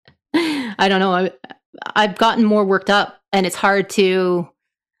I don't know. I've gotten more worked up, and it's hard to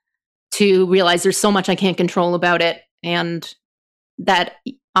realize there's so much I can't control about it, and that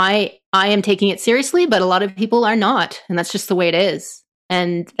I am taking it seriously, but a lot of people are not, and that's just the way it is.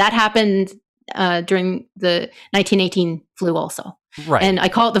 And that happened during the 1918 flu also. Right. And I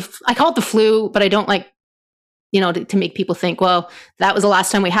call it the flu, but I don't like, to make people think, well, that was the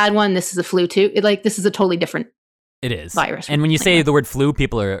last time we had one. This is a flu too. This is a totally different. It is virus. And when you say the word flu,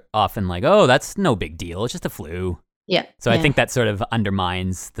 people are often like, "Oh, that's no big deal. It's just a flu." Yeah. So I think that sort of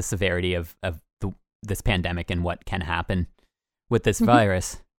undermines the severity of this pandemic and what can happen with this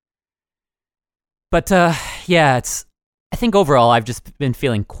virus. But I think overall I've just been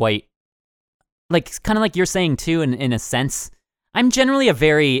feeling quite kind of like you're saying too, in a sense. I'm generally a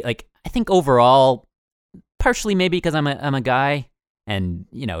very I think overall, partially maybe because I'm a guy, and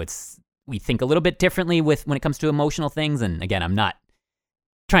we think a little bit differently when it comes to emotional things. And again, I'm not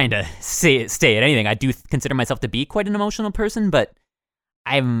trying to stay at anything. I do consider myself to be quite an emotional person, but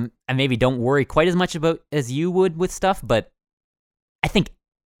I maybe don't worry quite as much about as you would with stuff. But I think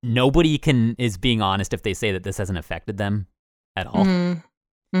nobody is being honest if they say that this hasn't affected them at all.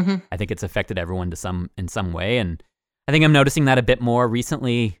 Mm-hmm. I think it's affected everyone in some way, and I think I'm noticing that a bit more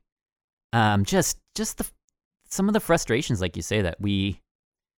recently. Just some of the frustrations, like you say, that we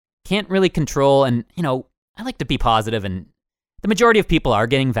can't really control. And I like to be positive, and the majority of people are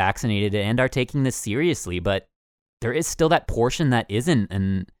getting vaccinated and are taking this seriously, but there is still that portion that isn't.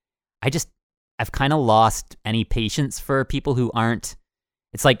 And I've kind of lost any patience for people who aren't.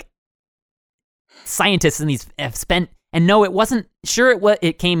 It's like scientists and these have spent, and no, it wasn't, sure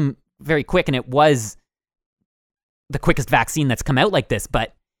it came very quick, and it was the quickest vaccine that's come out like this,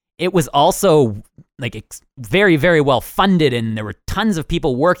 but it was also very, very well funded, and there were tons of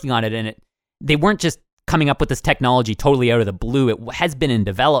people working on it, and they weren't just coming up with this technology totally out of the blue. It has been in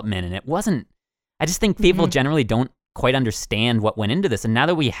development, and it wasn't. I just think people generally don't quite understand what went into this, and now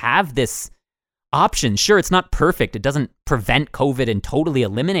that we have this option, sure, it's not perfect. It doesn't prevent COVID and totally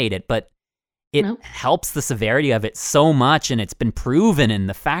eliminate it, but it helps the severity of it so much, and it's been proven. And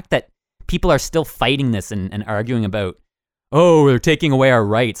the fact that people are still fighting this and arguing about, oh, they're taking away our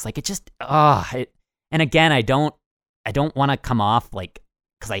rights, and again, I don't want to come off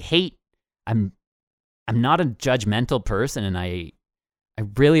because I'm not a judgmental person, and I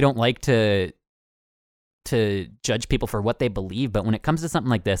really don't like to judge people for what they believe, but when it comes to something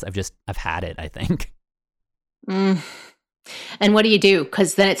like this, I've had it, I think. And what do you do?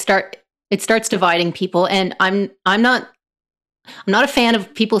 Because then it starts dividing people, and I'm not a fan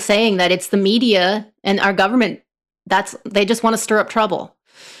of people saying that it's the media and our government they just want to stir up trouble.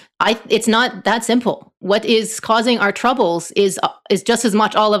 It's not that simple. What is causing our troubles is just as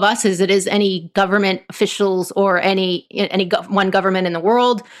much all of us as it is any government officials or any one government in the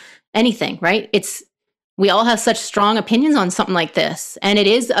world, anything, right? We all have such strong opinions on something like this, and it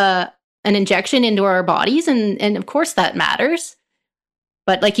is an injection into our bodies, and of course that matters.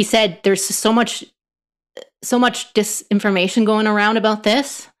 But like you said, there's so much so much disinformation going around about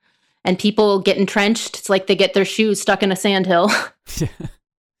this, and people get entrenched. It's like they get their shoes stuck in a sandhill.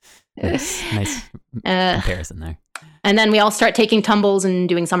 Nice comparison there. And then we all start taking tumbles and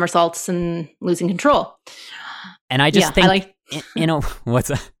doing somersaults and losing control. And I just think, what's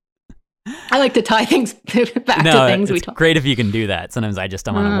that? I like to tie things back to things we talk. It's great if you can do that. Sometimes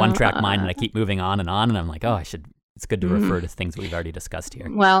I'm on a one-track mind and I keep moving on, and I'm like, it's good to refer to things we've already discussed here.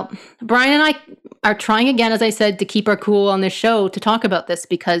 Well, Brian and I are trying again, as I said, to keep our cool on this show to talk about this,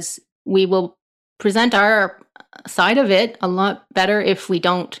 because we will present our side of it a lot better if we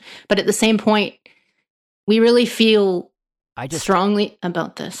don't. But at the same point, we really feel strongly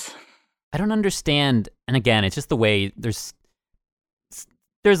about this. I don't understand. And again, it's just the way there's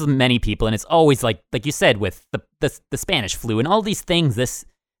many people, and it's always like you said, with the Spanish flu and all these things, this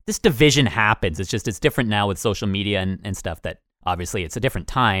division happens. It's different now with social media and stuff, that obviously it's a different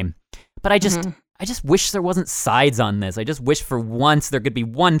time. But I just wish there wasn't sides on this. I just wish for once there could be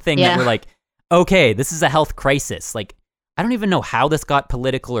one thing that we're like, okay, this is a health crisis. Like, I don't even know how this got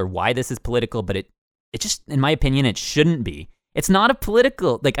political or why this is political, but it just, in my opinion, it shouldn't be. It's not a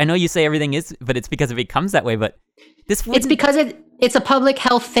political, like, I know you say everything is, but it's because it becomes that way. But it's because it's a public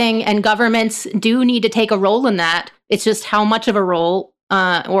health thing, and governments do need to take a role in that. It's just how much of a role,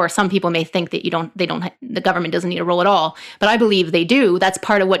 or some people may think that the government doesn't need a role at all. But I believe they do. That's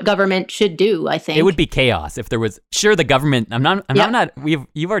part of what government should do, I think. It would be chaos if there was, the government,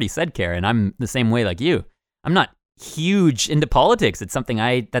 you've already said, Karen, I'm the same way like you. I'm not huge into politics. It's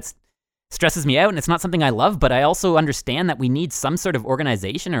something that's stresses me out, and it's not something I love, but I also understand that we need some sort of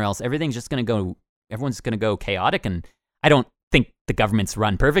organization, or else everyone's going to go chaotic. And I don't think the government's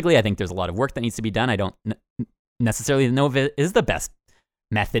run perfectly. I think there's a lot of work that needs to be done. I don't necessarily know if it is the best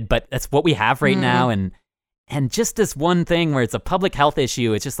method, but that's what we have right now. And just this one thing where it's a public health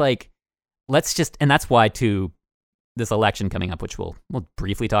issue, it's just like, and that's why too, this election coming up, which we'll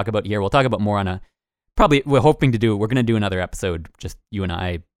briefly talk about here. We'll talk about more on we're hoping to do, we're going to do another episode, just you and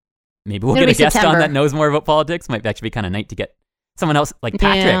I. Maybe we'll get a guest on that knows more about politics. Might actually be kind of nice to get someone else like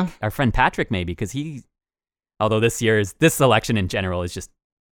Patrick, our friend Patrick, maybe, because although this election in general is just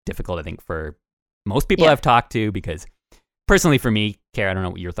difficult, I think, for most people I've talked to, because personally for me, Kara, I don't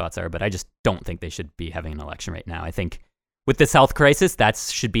know what your thoughts are, but I just don't think they should be having an election right now. I think with this health crisis,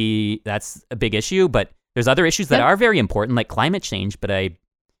 that's a big issue, but there's other issues that are very important, like climate change. But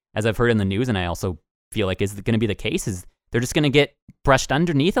as I've heard in the news, and I also feel like is going to be the case, is they're just going to get brushed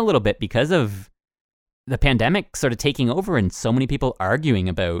underneath a little bit because of the pandemic sort of taking over, and so many people arguing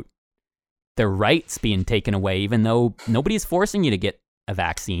about their rights being taken away, even though nobody's forcing you to get a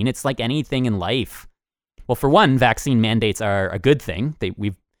vaccine. It's like anything in life. Well, for one, vaccine mandates are a good thing.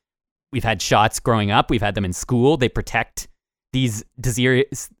 We've had shots growing up. We've had them in school. They protect these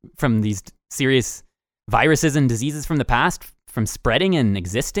from these serious viruses and diseases from the past from spreading and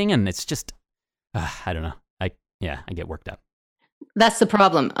existing. And it's just, I don't know. I get worked up. That's the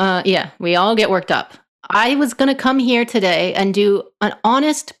problem. We all get worked up. I was going to come here today and do an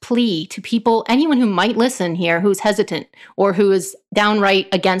honest plea to people, anyone who might listen here who's hesitant or who is downright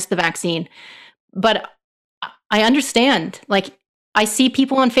against the vaccine. But I understand, like, I see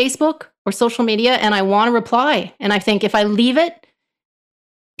people on Facebook or social media and I want to reply. And I think if I leave it,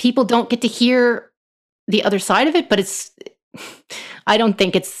 people don't get to hear the other side of it. But I don't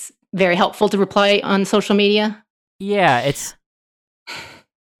think it's very helpful to reply on social media. Yeah, it's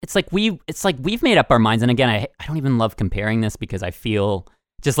like we've made up our minds. And again, I don't even love comparing this, because I feel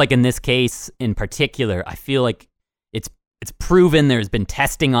just like in this case in particular, I feel like it's proven there's been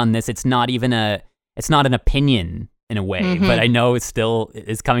testing on this. It's not an opinion in a way, but I know it still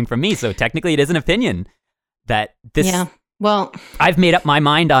is coming from me. So technically it is an opinion that this. Yeah. Well, I've made up my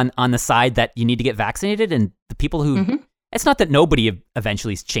mind on the side that you need to get vaccinated, and the people who, it's not that nobody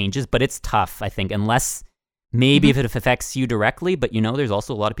eventually changes, but it's tough, I think, unless maybe if it affects you directly, but there's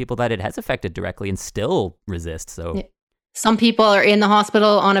also a lot of people that it has affected directly and still resist. So some people are in the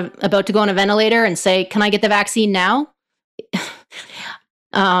hospital about to go on a ventilator and say, "Can I get the vaccine now?"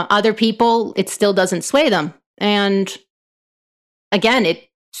 Other people, it still doesn't sway them. And again,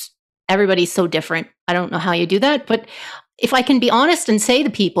 everybody's so different. I don't know how you do that, but if I can be honest and say to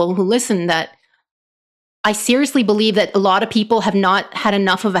people who listen that I seriously believe that a lot of people have not had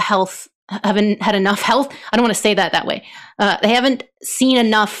enough of haven't had enough health. I don't want to say that way. They haven't seen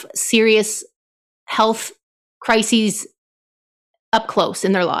enough serious health crises up close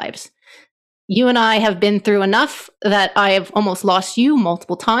in their lives. You and I have been through enough that I have almost lost you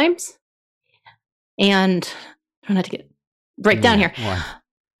multiple times. And I'm trying not to break down here. Well,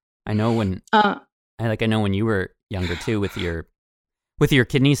 I know when I know when you were younger too, with your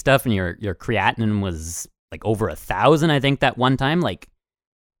kidney stuff, and your creatinine was like over 1,000, I think, that one time. Like,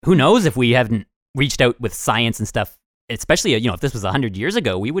 who knows if we haven't reached out with science and stuff, especially, if this was 100 years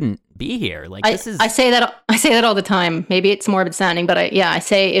ago, we wouldn't be here. Like, this is... I say that all the time. Maybe it's morbid sounding, but I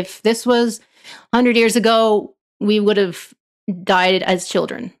say if this was 100 years ago, we would have died as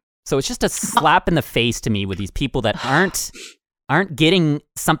children. So it's just a slap in the face to me with these people that aren't getting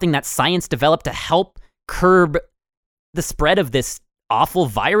something that science developed to help curb the spread of this awful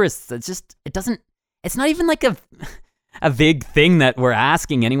virus. It's not even like a big thing that we're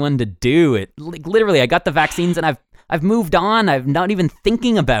asking anyone to do. It like, literally, I got the vaccines and I've moved on. I'm not even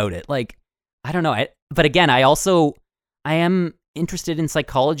thinking about it. Like, I don't know. But again, I am interested in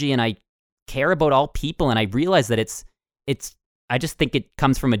psychology and I care about all people, and I realize that I just think it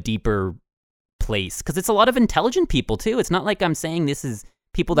comes from a deeper place because it's a lot of intelligent people too. It's not like I'm saying this is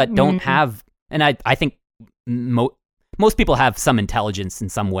people that don't have, and I think most people have some intelligence in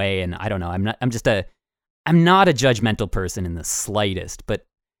some way, and I don't know. I'm not a judgmental person in the slightest, but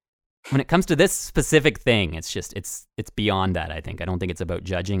when it comes to this specific thing, it's beyond that. I don't think it's about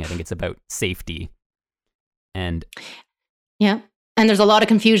judging. I think it's about safety. And yeah, and there's a lot of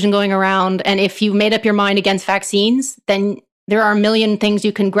confusion going around. And if you made up your mind against vaccines, then there are a million things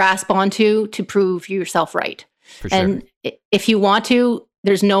you can grasp onto to prove yourself right. For sure. And if you want to,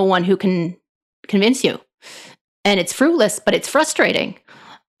 there's no one who can convince you. And it's fruitless, but it's frustrating.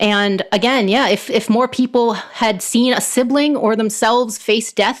 And again, if more people had seen a sibling or themselves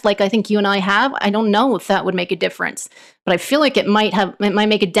face death, like I think you and I have, I don't know if that would make a difference. But I feel like it might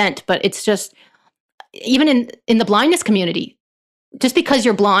make a dent. But it's just, even in the blindness community, just because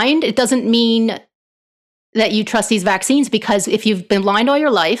you're blind, it doesn't mean that you trust these vaccines, because if you've been blind all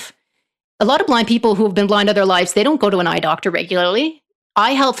your life, a lot of blind people who have been blind all their lives, they don't go to an eye doctor regularly.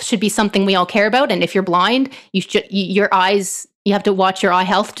 Eye health should be something we all care about. And if you're blind, you have to watch your eye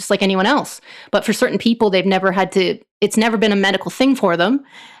health just like anyone else. But for certain people, it's never been a medical thing for them.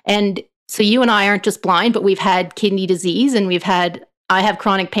 And so you and I aren't just blind, but we've had kidney disease and I have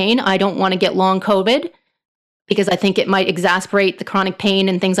chronic pain. I don't want to get long COVID, because I think it might exacerbate the chronic pain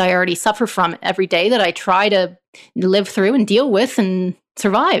and things I already suffer from every day that I try to live through and deal with and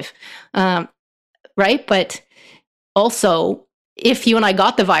survive. Right? But also, if you and I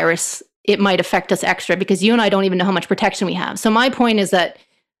got the virus, it might affect us extra because you and I don't even know how much protection we have. So my point is that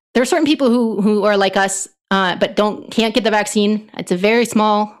there are certain people who are like us, but can't get the vaccine. It's a very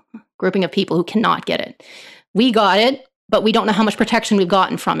small grouping of people who cannot get it. We got it, but we don't know how much protection we've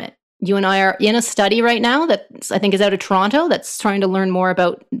gotten from it. You and I are in a study right now that I think is out of Toronto that's trying to learn more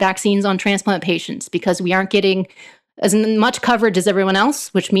about vaccines on transplant patients, because we aren't getting as much coverage as everyone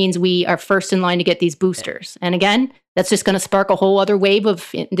else, which means we are first in line to get these boosters. And again, that's just going to spark a whole other wave of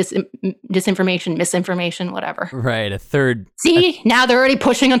disinformation, misinformation, whatever. Right. Now they're already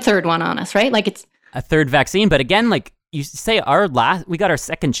pushing a third one on us, right? Like it's a third vaccine. But again, like you say, we got our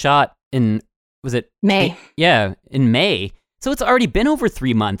second shot in, was it May? In May. So it's already been over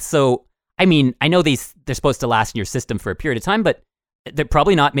 3 months. So, I mean, I know they're supposed to last in your system for a period of time, but they're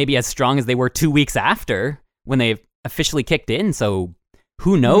probably not maybe as strong as they were 2 weeks after when they officially kicked in. So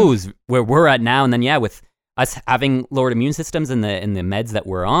who knows where we're at now. And then, with us having lowered immune systems and the meds that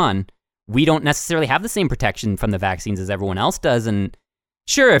we're on, we don't necessarily have the same protection from the vaccines as everyone else does. And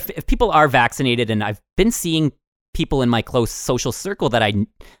sure, if people are vaccinated, and I've been seeing people in my close social circle that I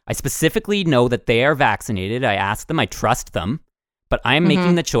specifically know that they are vaccinated. I ask them, I trust them, but I'm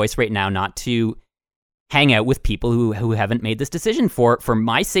making the choice right now not to hang out with people who haven't made this decision for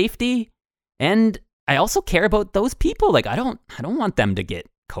my safety. And I also care about those people. Like I don't want them to get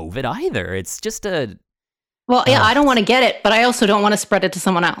COVID either. It's just I don't want to get it, but I also don't want to spread it to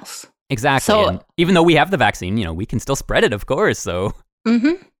someone else. Exactly. So, and even though we have the vaccine, we can still spread it, of course. So.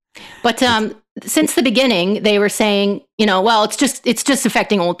 But since the beginning, they were saying, it's just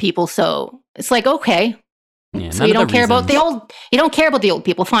affecting old people. So it's like, okay, so you don't care about the old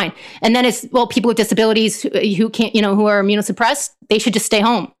people. Fine. And then it's, people with disabilities who can't, who are immunosuppressed, they should just stay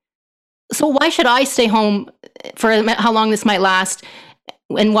home. So why should I stay home for how long this might last?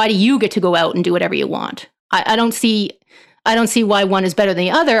 And why do you get to go out and do whatever you want? I don't see why one is better than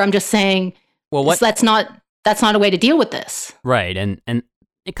the other. I'm just saying, that's not a way to deal with this. Right. And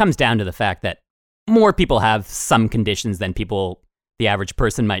it comes down to the fact that more people have some conditions than the average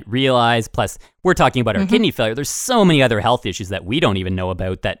person might realize. Plus, we're talking about our kidney failure. There's so many other health issues that we don't even know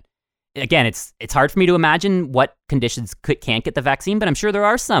about that, again, it's hard for me to imagine what conditions can't get the vaccine, but I'm sure there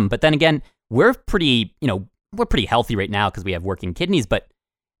are some. But then again, we're pretty healthy right now because we have working kidneys. But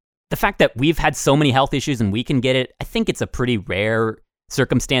the fact that we've had so many health issues and we can get it, I think it's a pretty rare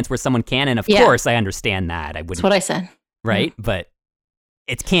circumstance where someone can. And of course, I understand that. That's what I said. Right? But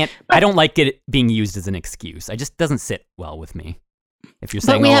it can't. I don't like it being used as an excuse. It just doesn't sit well with me. If you're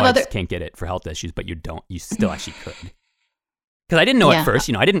saying, I just can't get it for health issues, but you don't, you still actually could. Because I didn't know at first.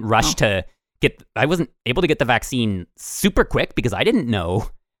 I didn't rush to get. I wasn't able to get the vaccine super quick because I didn't know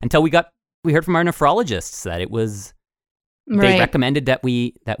until we heard from our nephrologists that it was. They recommended that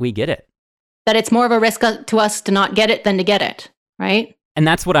we get it. That it's more of a risk to us to not get it than to get it, right? And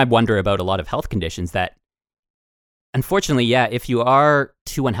that's what I wonder about a lot of health conditions. That, unfortunately, if you are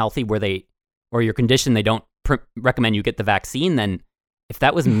too unhealthy, or your condition, they don't recommend you get the vaccine. Then, if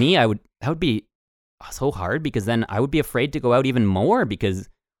that was me, that would be so hard because then I would be afraid to go out even more because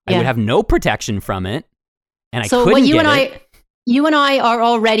I would have no protection from it, and I couldn't get it. You and I are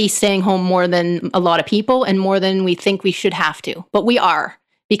already staying home more than a lot of people and more than we think we should have to. But we are,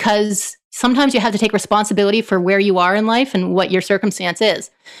 because sometimes you have to take responsibility for where you are in life and what your circumstance is.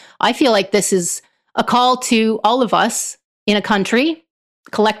 I feel like this is a call to all of us in a country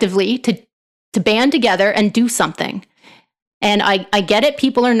collectively to band together and do something. And I get it.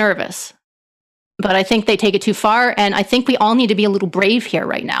 People are nervous, but I think they take it too far. And I think we all need to be a little brave here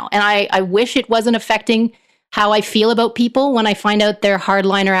right now. And I wish it wasn't affecting how I feel about people when I find out they're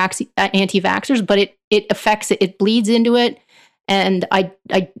hardliner anti-vaxxers, but it affects it. It bleeds into it. And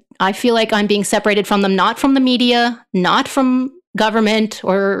I feel like I'm being separated from them, not from the media, not from government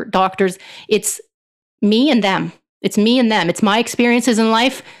or doctors. It's me and them. It's me and them. It's my experiences in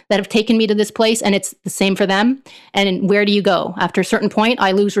life that have taken me to this place, and it's the same for them. And where do you go? After a certain point,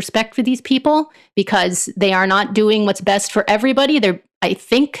 I lose respect for these people because they are not doing what's best for everybody. I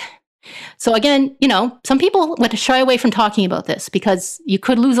think. So again, some people want to shy away from talking about this because you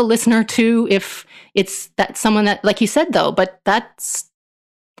could lose a listener too if it's someone that, like you said, though, but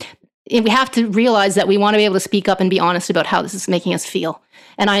we have to realize that we want to be able to speak up and be honest about how this is making us feel.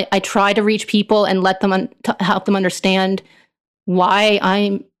 And I try to reach people and let them help them understand why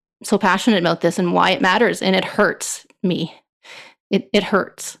I'm so passionate about this and why it matters. And it hurts me. It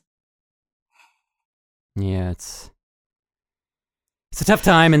hurts. Yeah, it's a tough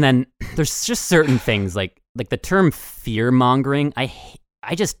time. And then there's just certain things like the term fear mongering.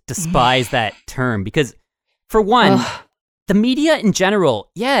 I just despise that term because, for one, the media in general,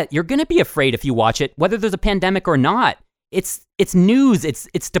 you're going to be afraid if you watch it, whether there's a pandemic or not. It's news.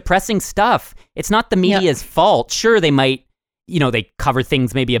 It's depressing stuff. It's not the media's fault. Sure, they might, they cover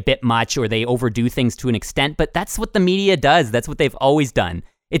things maybe a bit much or they overdo things to an extent, but that's what the media does. That's what they've always done.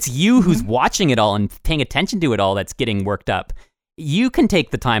 It's you who's watching it all and paying attention to it all that's getting worked up. You can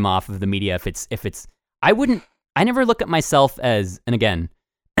take the time off of the media if it's. I never look at myself as, and again,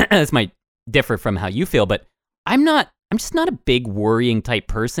 this might differ from how you feel, but I'm just not a big worrying type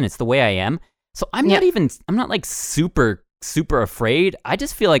person. It's the way I am. So I'm not like super, super afraid. I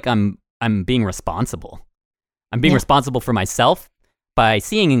just feel like I'm being responsible. I'm being responsible for myself by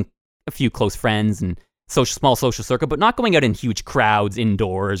seeing a few close friends and small social circle, but not going out in huge crowds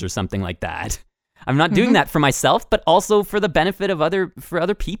indoors or something like that. I'm not doing that for myself, but also for the benefit of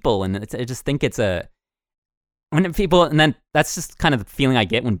other people. And I just think it's when people, and then that's just kind of the feeling I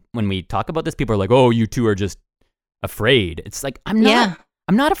get when we talk about this. People are like, "Oh, you two are just afraid." It's like, I'm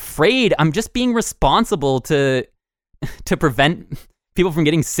not afraid. I'm just being responsible to prevent people from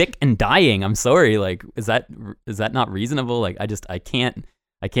getting sick and dying. I'm sorry. Like, is that not reasonable? Like, I can't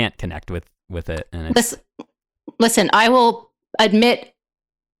connect with it. And listen, I will admit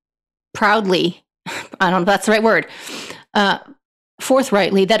proudly, I don't know if that's the right word,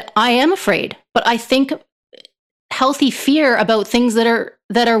 forthrightly, that I am afraid. But I think healthy fear about things that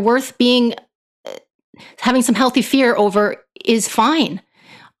are worth being, having some healthy fear over is fine.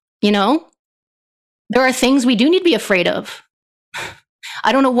 There are things we do need to be afraid of.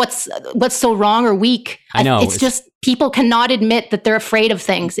 I don't know what's so wrong or weak. I know. It's just people cannot admit that they're afraid of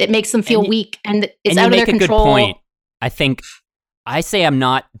things. It makes them feel weak, and it's out of their control. You make a good point. I think I say I'm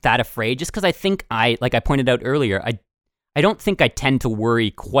not that afraid just because I think like I pointed out earlier, I don't think I tend to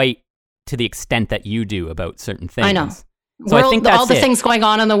worry quite to the extent that you do about certain things. I know. So I think that's all the things going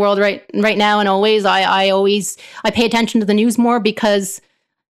on in the world right now and always. I pay attention to the news more because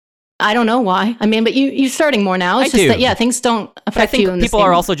I don't know why. I mean, but you're starting more now. It's just that things don't affect you. I think people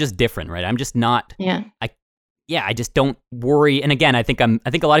are also just different, right? I'm just not. Yeah. I just don't worry. And again, I think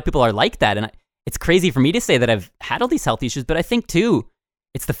a lot of people are like that, and it's crazy for me to say that I've had all these health issues, but I think too,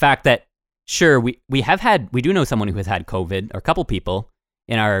 it's the fact that sure we do know someone who has had COVID, or a couple people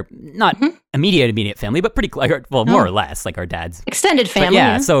in our not immediate family, but pretty more or less like our dad's extended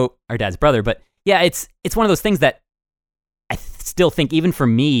family. So our dad's brother. But it's one of those things that I still think, even for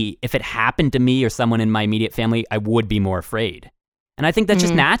me, if it happened to me or someone in my immediate family, I would be more afraid. And I think that's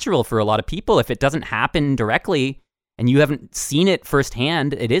just natural for a lot of people. If it doesn't happen directly, and you haven't seen it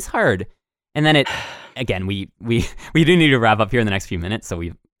firsthand, it is hard. And then again, we do need to wrap up here in the next few minutes, so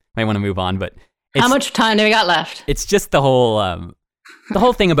we might want to move on. But how much time do we got left? It's just the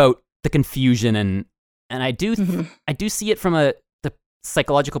whole thing about the confusion, and I do see it from the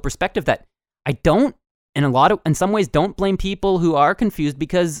psychological perspective that I don't, in some ways, don't blame people who are confused,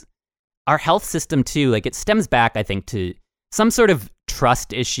 because our health system too, like, it stems back, I think, to some sort of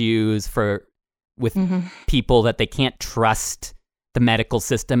trust issues with people, that they can't trust the medical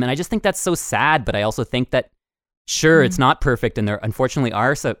system. And I just think that's so sad. But I also think that, sure, it's not perfect, and there unfortunately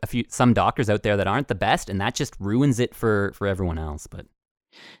are some doctors out there that aren't the best, and that just ruins it for everyone else. But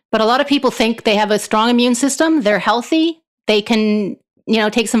a lot of people think they have a strong immune system, they're healthy, they can,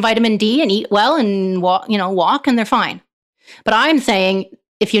 take some vitamin D and eat well and walk, and they're fine. But I'm saying,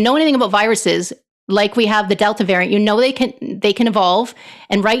 if you know anything about viruses, like we have the Delta variant, they can evolve.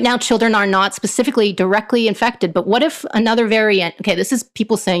 And right now, children are not specifically directly infected. But what if another variant? Okay, this is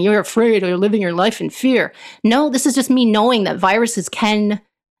people saying you're afraid or you're living your life in fear. No, this is just me knowing that viruses can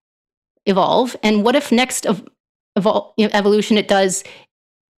evolve. And what if next evolution it does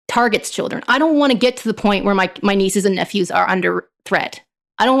targets children? I don't want to get to the point where my nieces and nephews are under threat.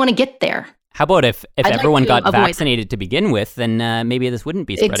 I don't want to get there. How about if everyone got vaccinated to begin with, then maybe this wouldn't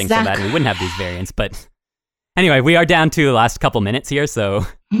be spreading so bad, and we wouldn't have these variants. But anyway, we are down to the last couple minutes here, so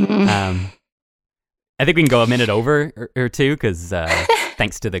I think we can go a minute over or two, because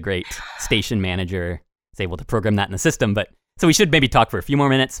thanks to the great station manager, is able to program that in the system. But so we should maybe talk for a few more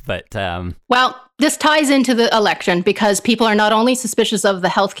minutes. But well, this ties into the election, because people are not only suspicious of the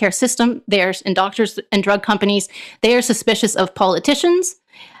healthcare system, and doctors and drug companies, they are suspicious of politicians.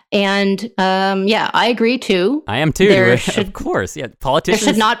 And I agree too. I am too. Of course, yeah. Politicians.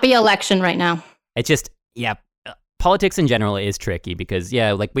 There should not be election right now. It's just, politics in general is tricky, because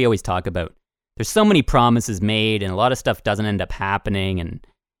like we always talk about, there's so many promises made, and a lot of stuff doesn't end up happening, and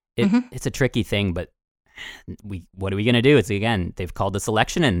it's a tricky thing. But what are we gonna do? It's, again, they've called this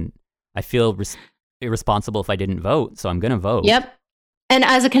election, and I feel irresponsible if I didn't vote, so I'm gonna vote. Yep. And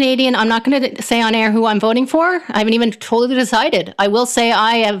as a Canadian, I'm not going to say on air who I'm voting for. I haven't even totally decided. I will say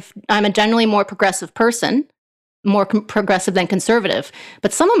I'm a generally more progressive person, more progressive than conservative.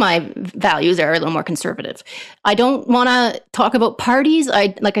 But some of my values are a little more conservative. I don't want to talk about parties.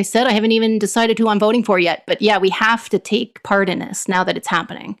 Like I said, I haven't even decided who I'm voting for yet. But we have to take part in this now that it's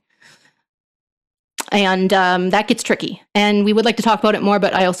happening. And that gets tricky. And we would like to talk about it more,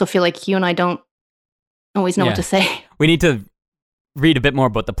 but I also feel like you and I don't always know what to say. We need to read a bit more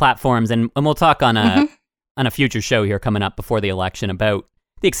about the platforms, and we'll talk on a future show here coming up before the election about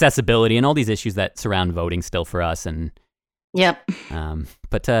the accessibility and all these issues that surround voting still for us. And I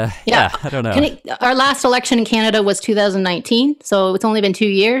don't know. Our last election in Canada was 2019, so it's only been 2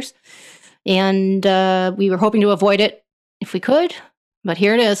 years, and we were hoping to avoid it if we could, but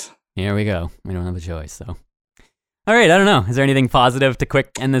here it is. Here we go. We don't have a choice. So, all right. I don't know. Is there anything positive to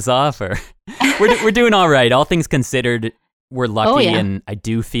quick end this off, or we're doing all right, all things considered. We're lucky, and I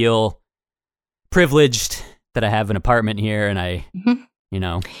do feel privileged that I have an apartment here, and I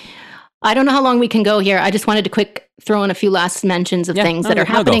I don't know how long we can go here. I just wanted to quick throw in a few last mentions of things that are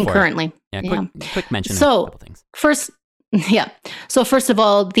happening currently. Quick mention of a couple things. So first of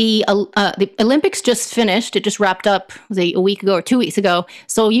all, the Olympics just finished. It just wrapped up a week ago or 2 weeks ago.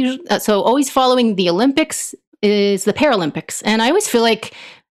 So always following the Olympics is the Paralympics, and I always feel like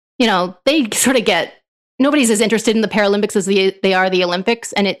they sort of get. Nobody's as interested in the Paralympics as they are the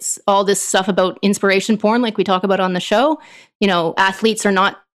Olympics. And it's all this stuff about inspiration porn, like we talk about on the show. Athletes are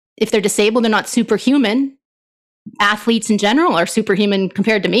not, if they're disabled, they're not superhuman. Athletes in general are superhuman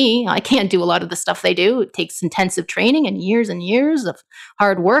compared to me. I can't do a lot of the stuff they do. It takes intensive training and years of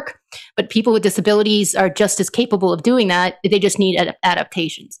hard work. But people with disabilities are just as capable of doing that. They just need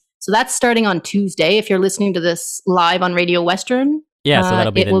adaptations. So that's starting on Tuesday. If you're listening to this live on Radio Western, so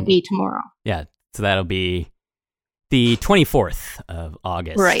that'll be will be tomorrow. Yeah. So that'll be the 24th of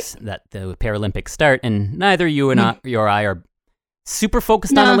August that the Paralympics start. And neither you and I are super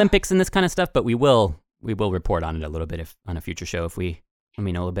focused on Olympics and this kind of stuff, but we will report on it a little bit on a future show when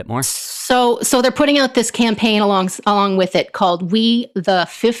we know a little bit more. So they're putting out this campaign along with it called We the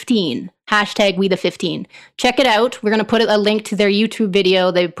 15, hashtag We the 15. Check it out. We're going to put a link to their YouTube video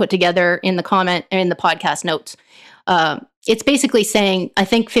they put together in the comment in the podcast notes. It's basically saying, I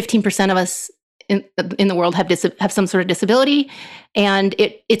think 15% of us in the world have some sort of disability, and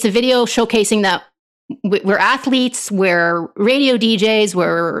it's a video showcasing that we're athletes, we're radio DJs,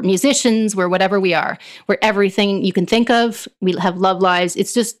 we're musicians, we're whatever we are, we're everything you can think of. We have love lives.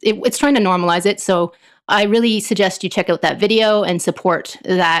 It's just it's trying to normalize it. So I really suggest you check out that video and support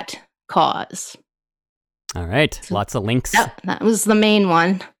that cause. All right. Lots of links. That was the main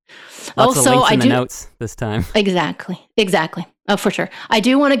one. Lots of links in the notes this time. Exactly. Oh, for sure. I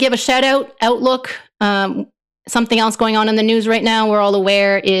do want to give a shout out, Outlook. Something else going on in the news right now, we're all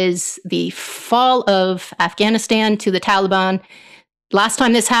aware, is the fall of Afghanistan to the Taliban. Last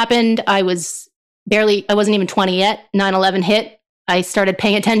time this happened, I wasn't even 20 yet. 9/11 hit. I started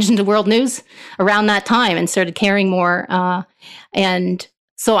paying attention to world news around that time and started caring more. And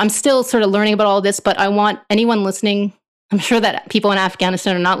so I'm still sort of learning about all this, but I want anyone listening, I'm sure that people in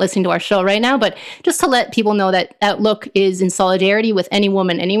Afghanistan are not listening to our show right now, but just to let people know that Outlook is in solidarity with any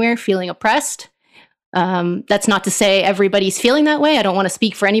woman anywhere feeling oppressed. That's not to say everybody's feeling that way. I don't want to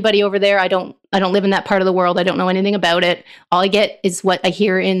speak for anybody over there. I don't live in that part of the world. I don't know anything about it. All I get is what I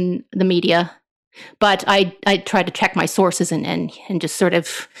hear in the media. But I try to check my sources and just sort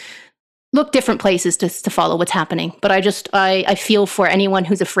of look different places to follow what's happening. But I feel for anyone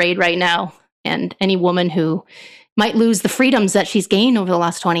who's afraid right now, and any woman who might lose the freedoms that she's gained over the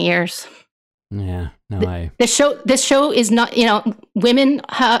last 20 years. Yeah, This show is not, women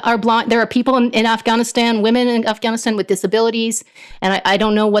are blind. There are people in Afghanistan, women in Afghanistan with disabilities, and I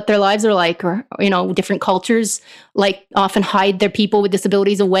don't know what their lives are like, or, different cultures often hide their people with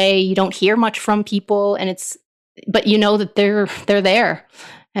disabilities away. You don't hear much from people, but you know that they're there.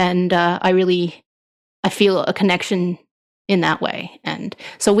 And I feel a connection in that way. And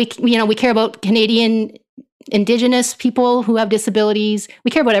so we care about Canadian Indigenous people who have disabilities. We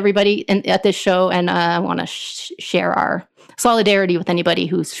care about everybody at this show, and I want to share our solidarity with anybody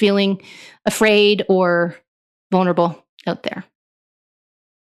who's feeling afraid or vulnerable out there.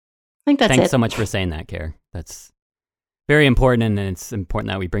 I think that's it. Thanks so much for saying that, Care. That's very important, and it's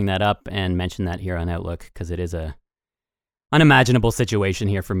important that we bring that up and mention that here on Outlook, because it is a unimaginable situation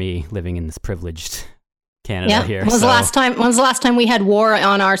here for me living in this privileged Canada here. When's the last time we had war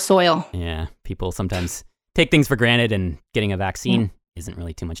on our soil? Yeah, people sometimes take things for granted, and getting a vaccine isn't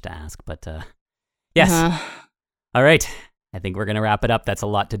really too much to ask, but yes. All right. I think we're going to wrap it up. That's a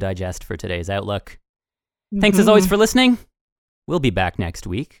lot to digest for today's Outlook. Thanks as always for listening. We'll be back next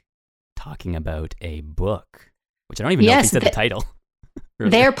week talking about a book, which I don't even know if you said the title.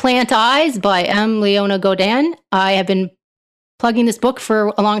 Really. Their Plant Eyes by M. Leona Godin. I have been plugging this book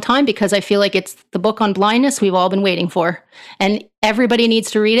for a long time because I feel like it's the book on blindness we've all been waiting for. And everybody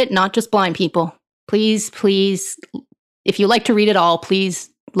needs to read it, not just blind people. Please, if you like to read it all, please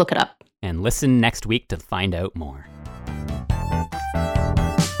look it up. And listen next week to find out more.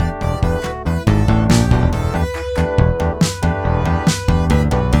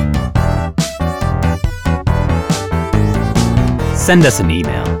 Send us an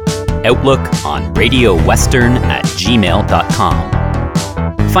email,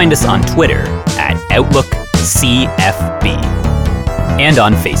 outlookOnRadioWestern@gmail.com. Find us on Twitter @OutlookCFB. And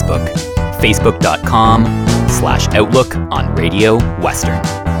on Facebook,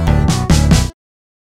 facebook.com/OutlookOnRadioWestern.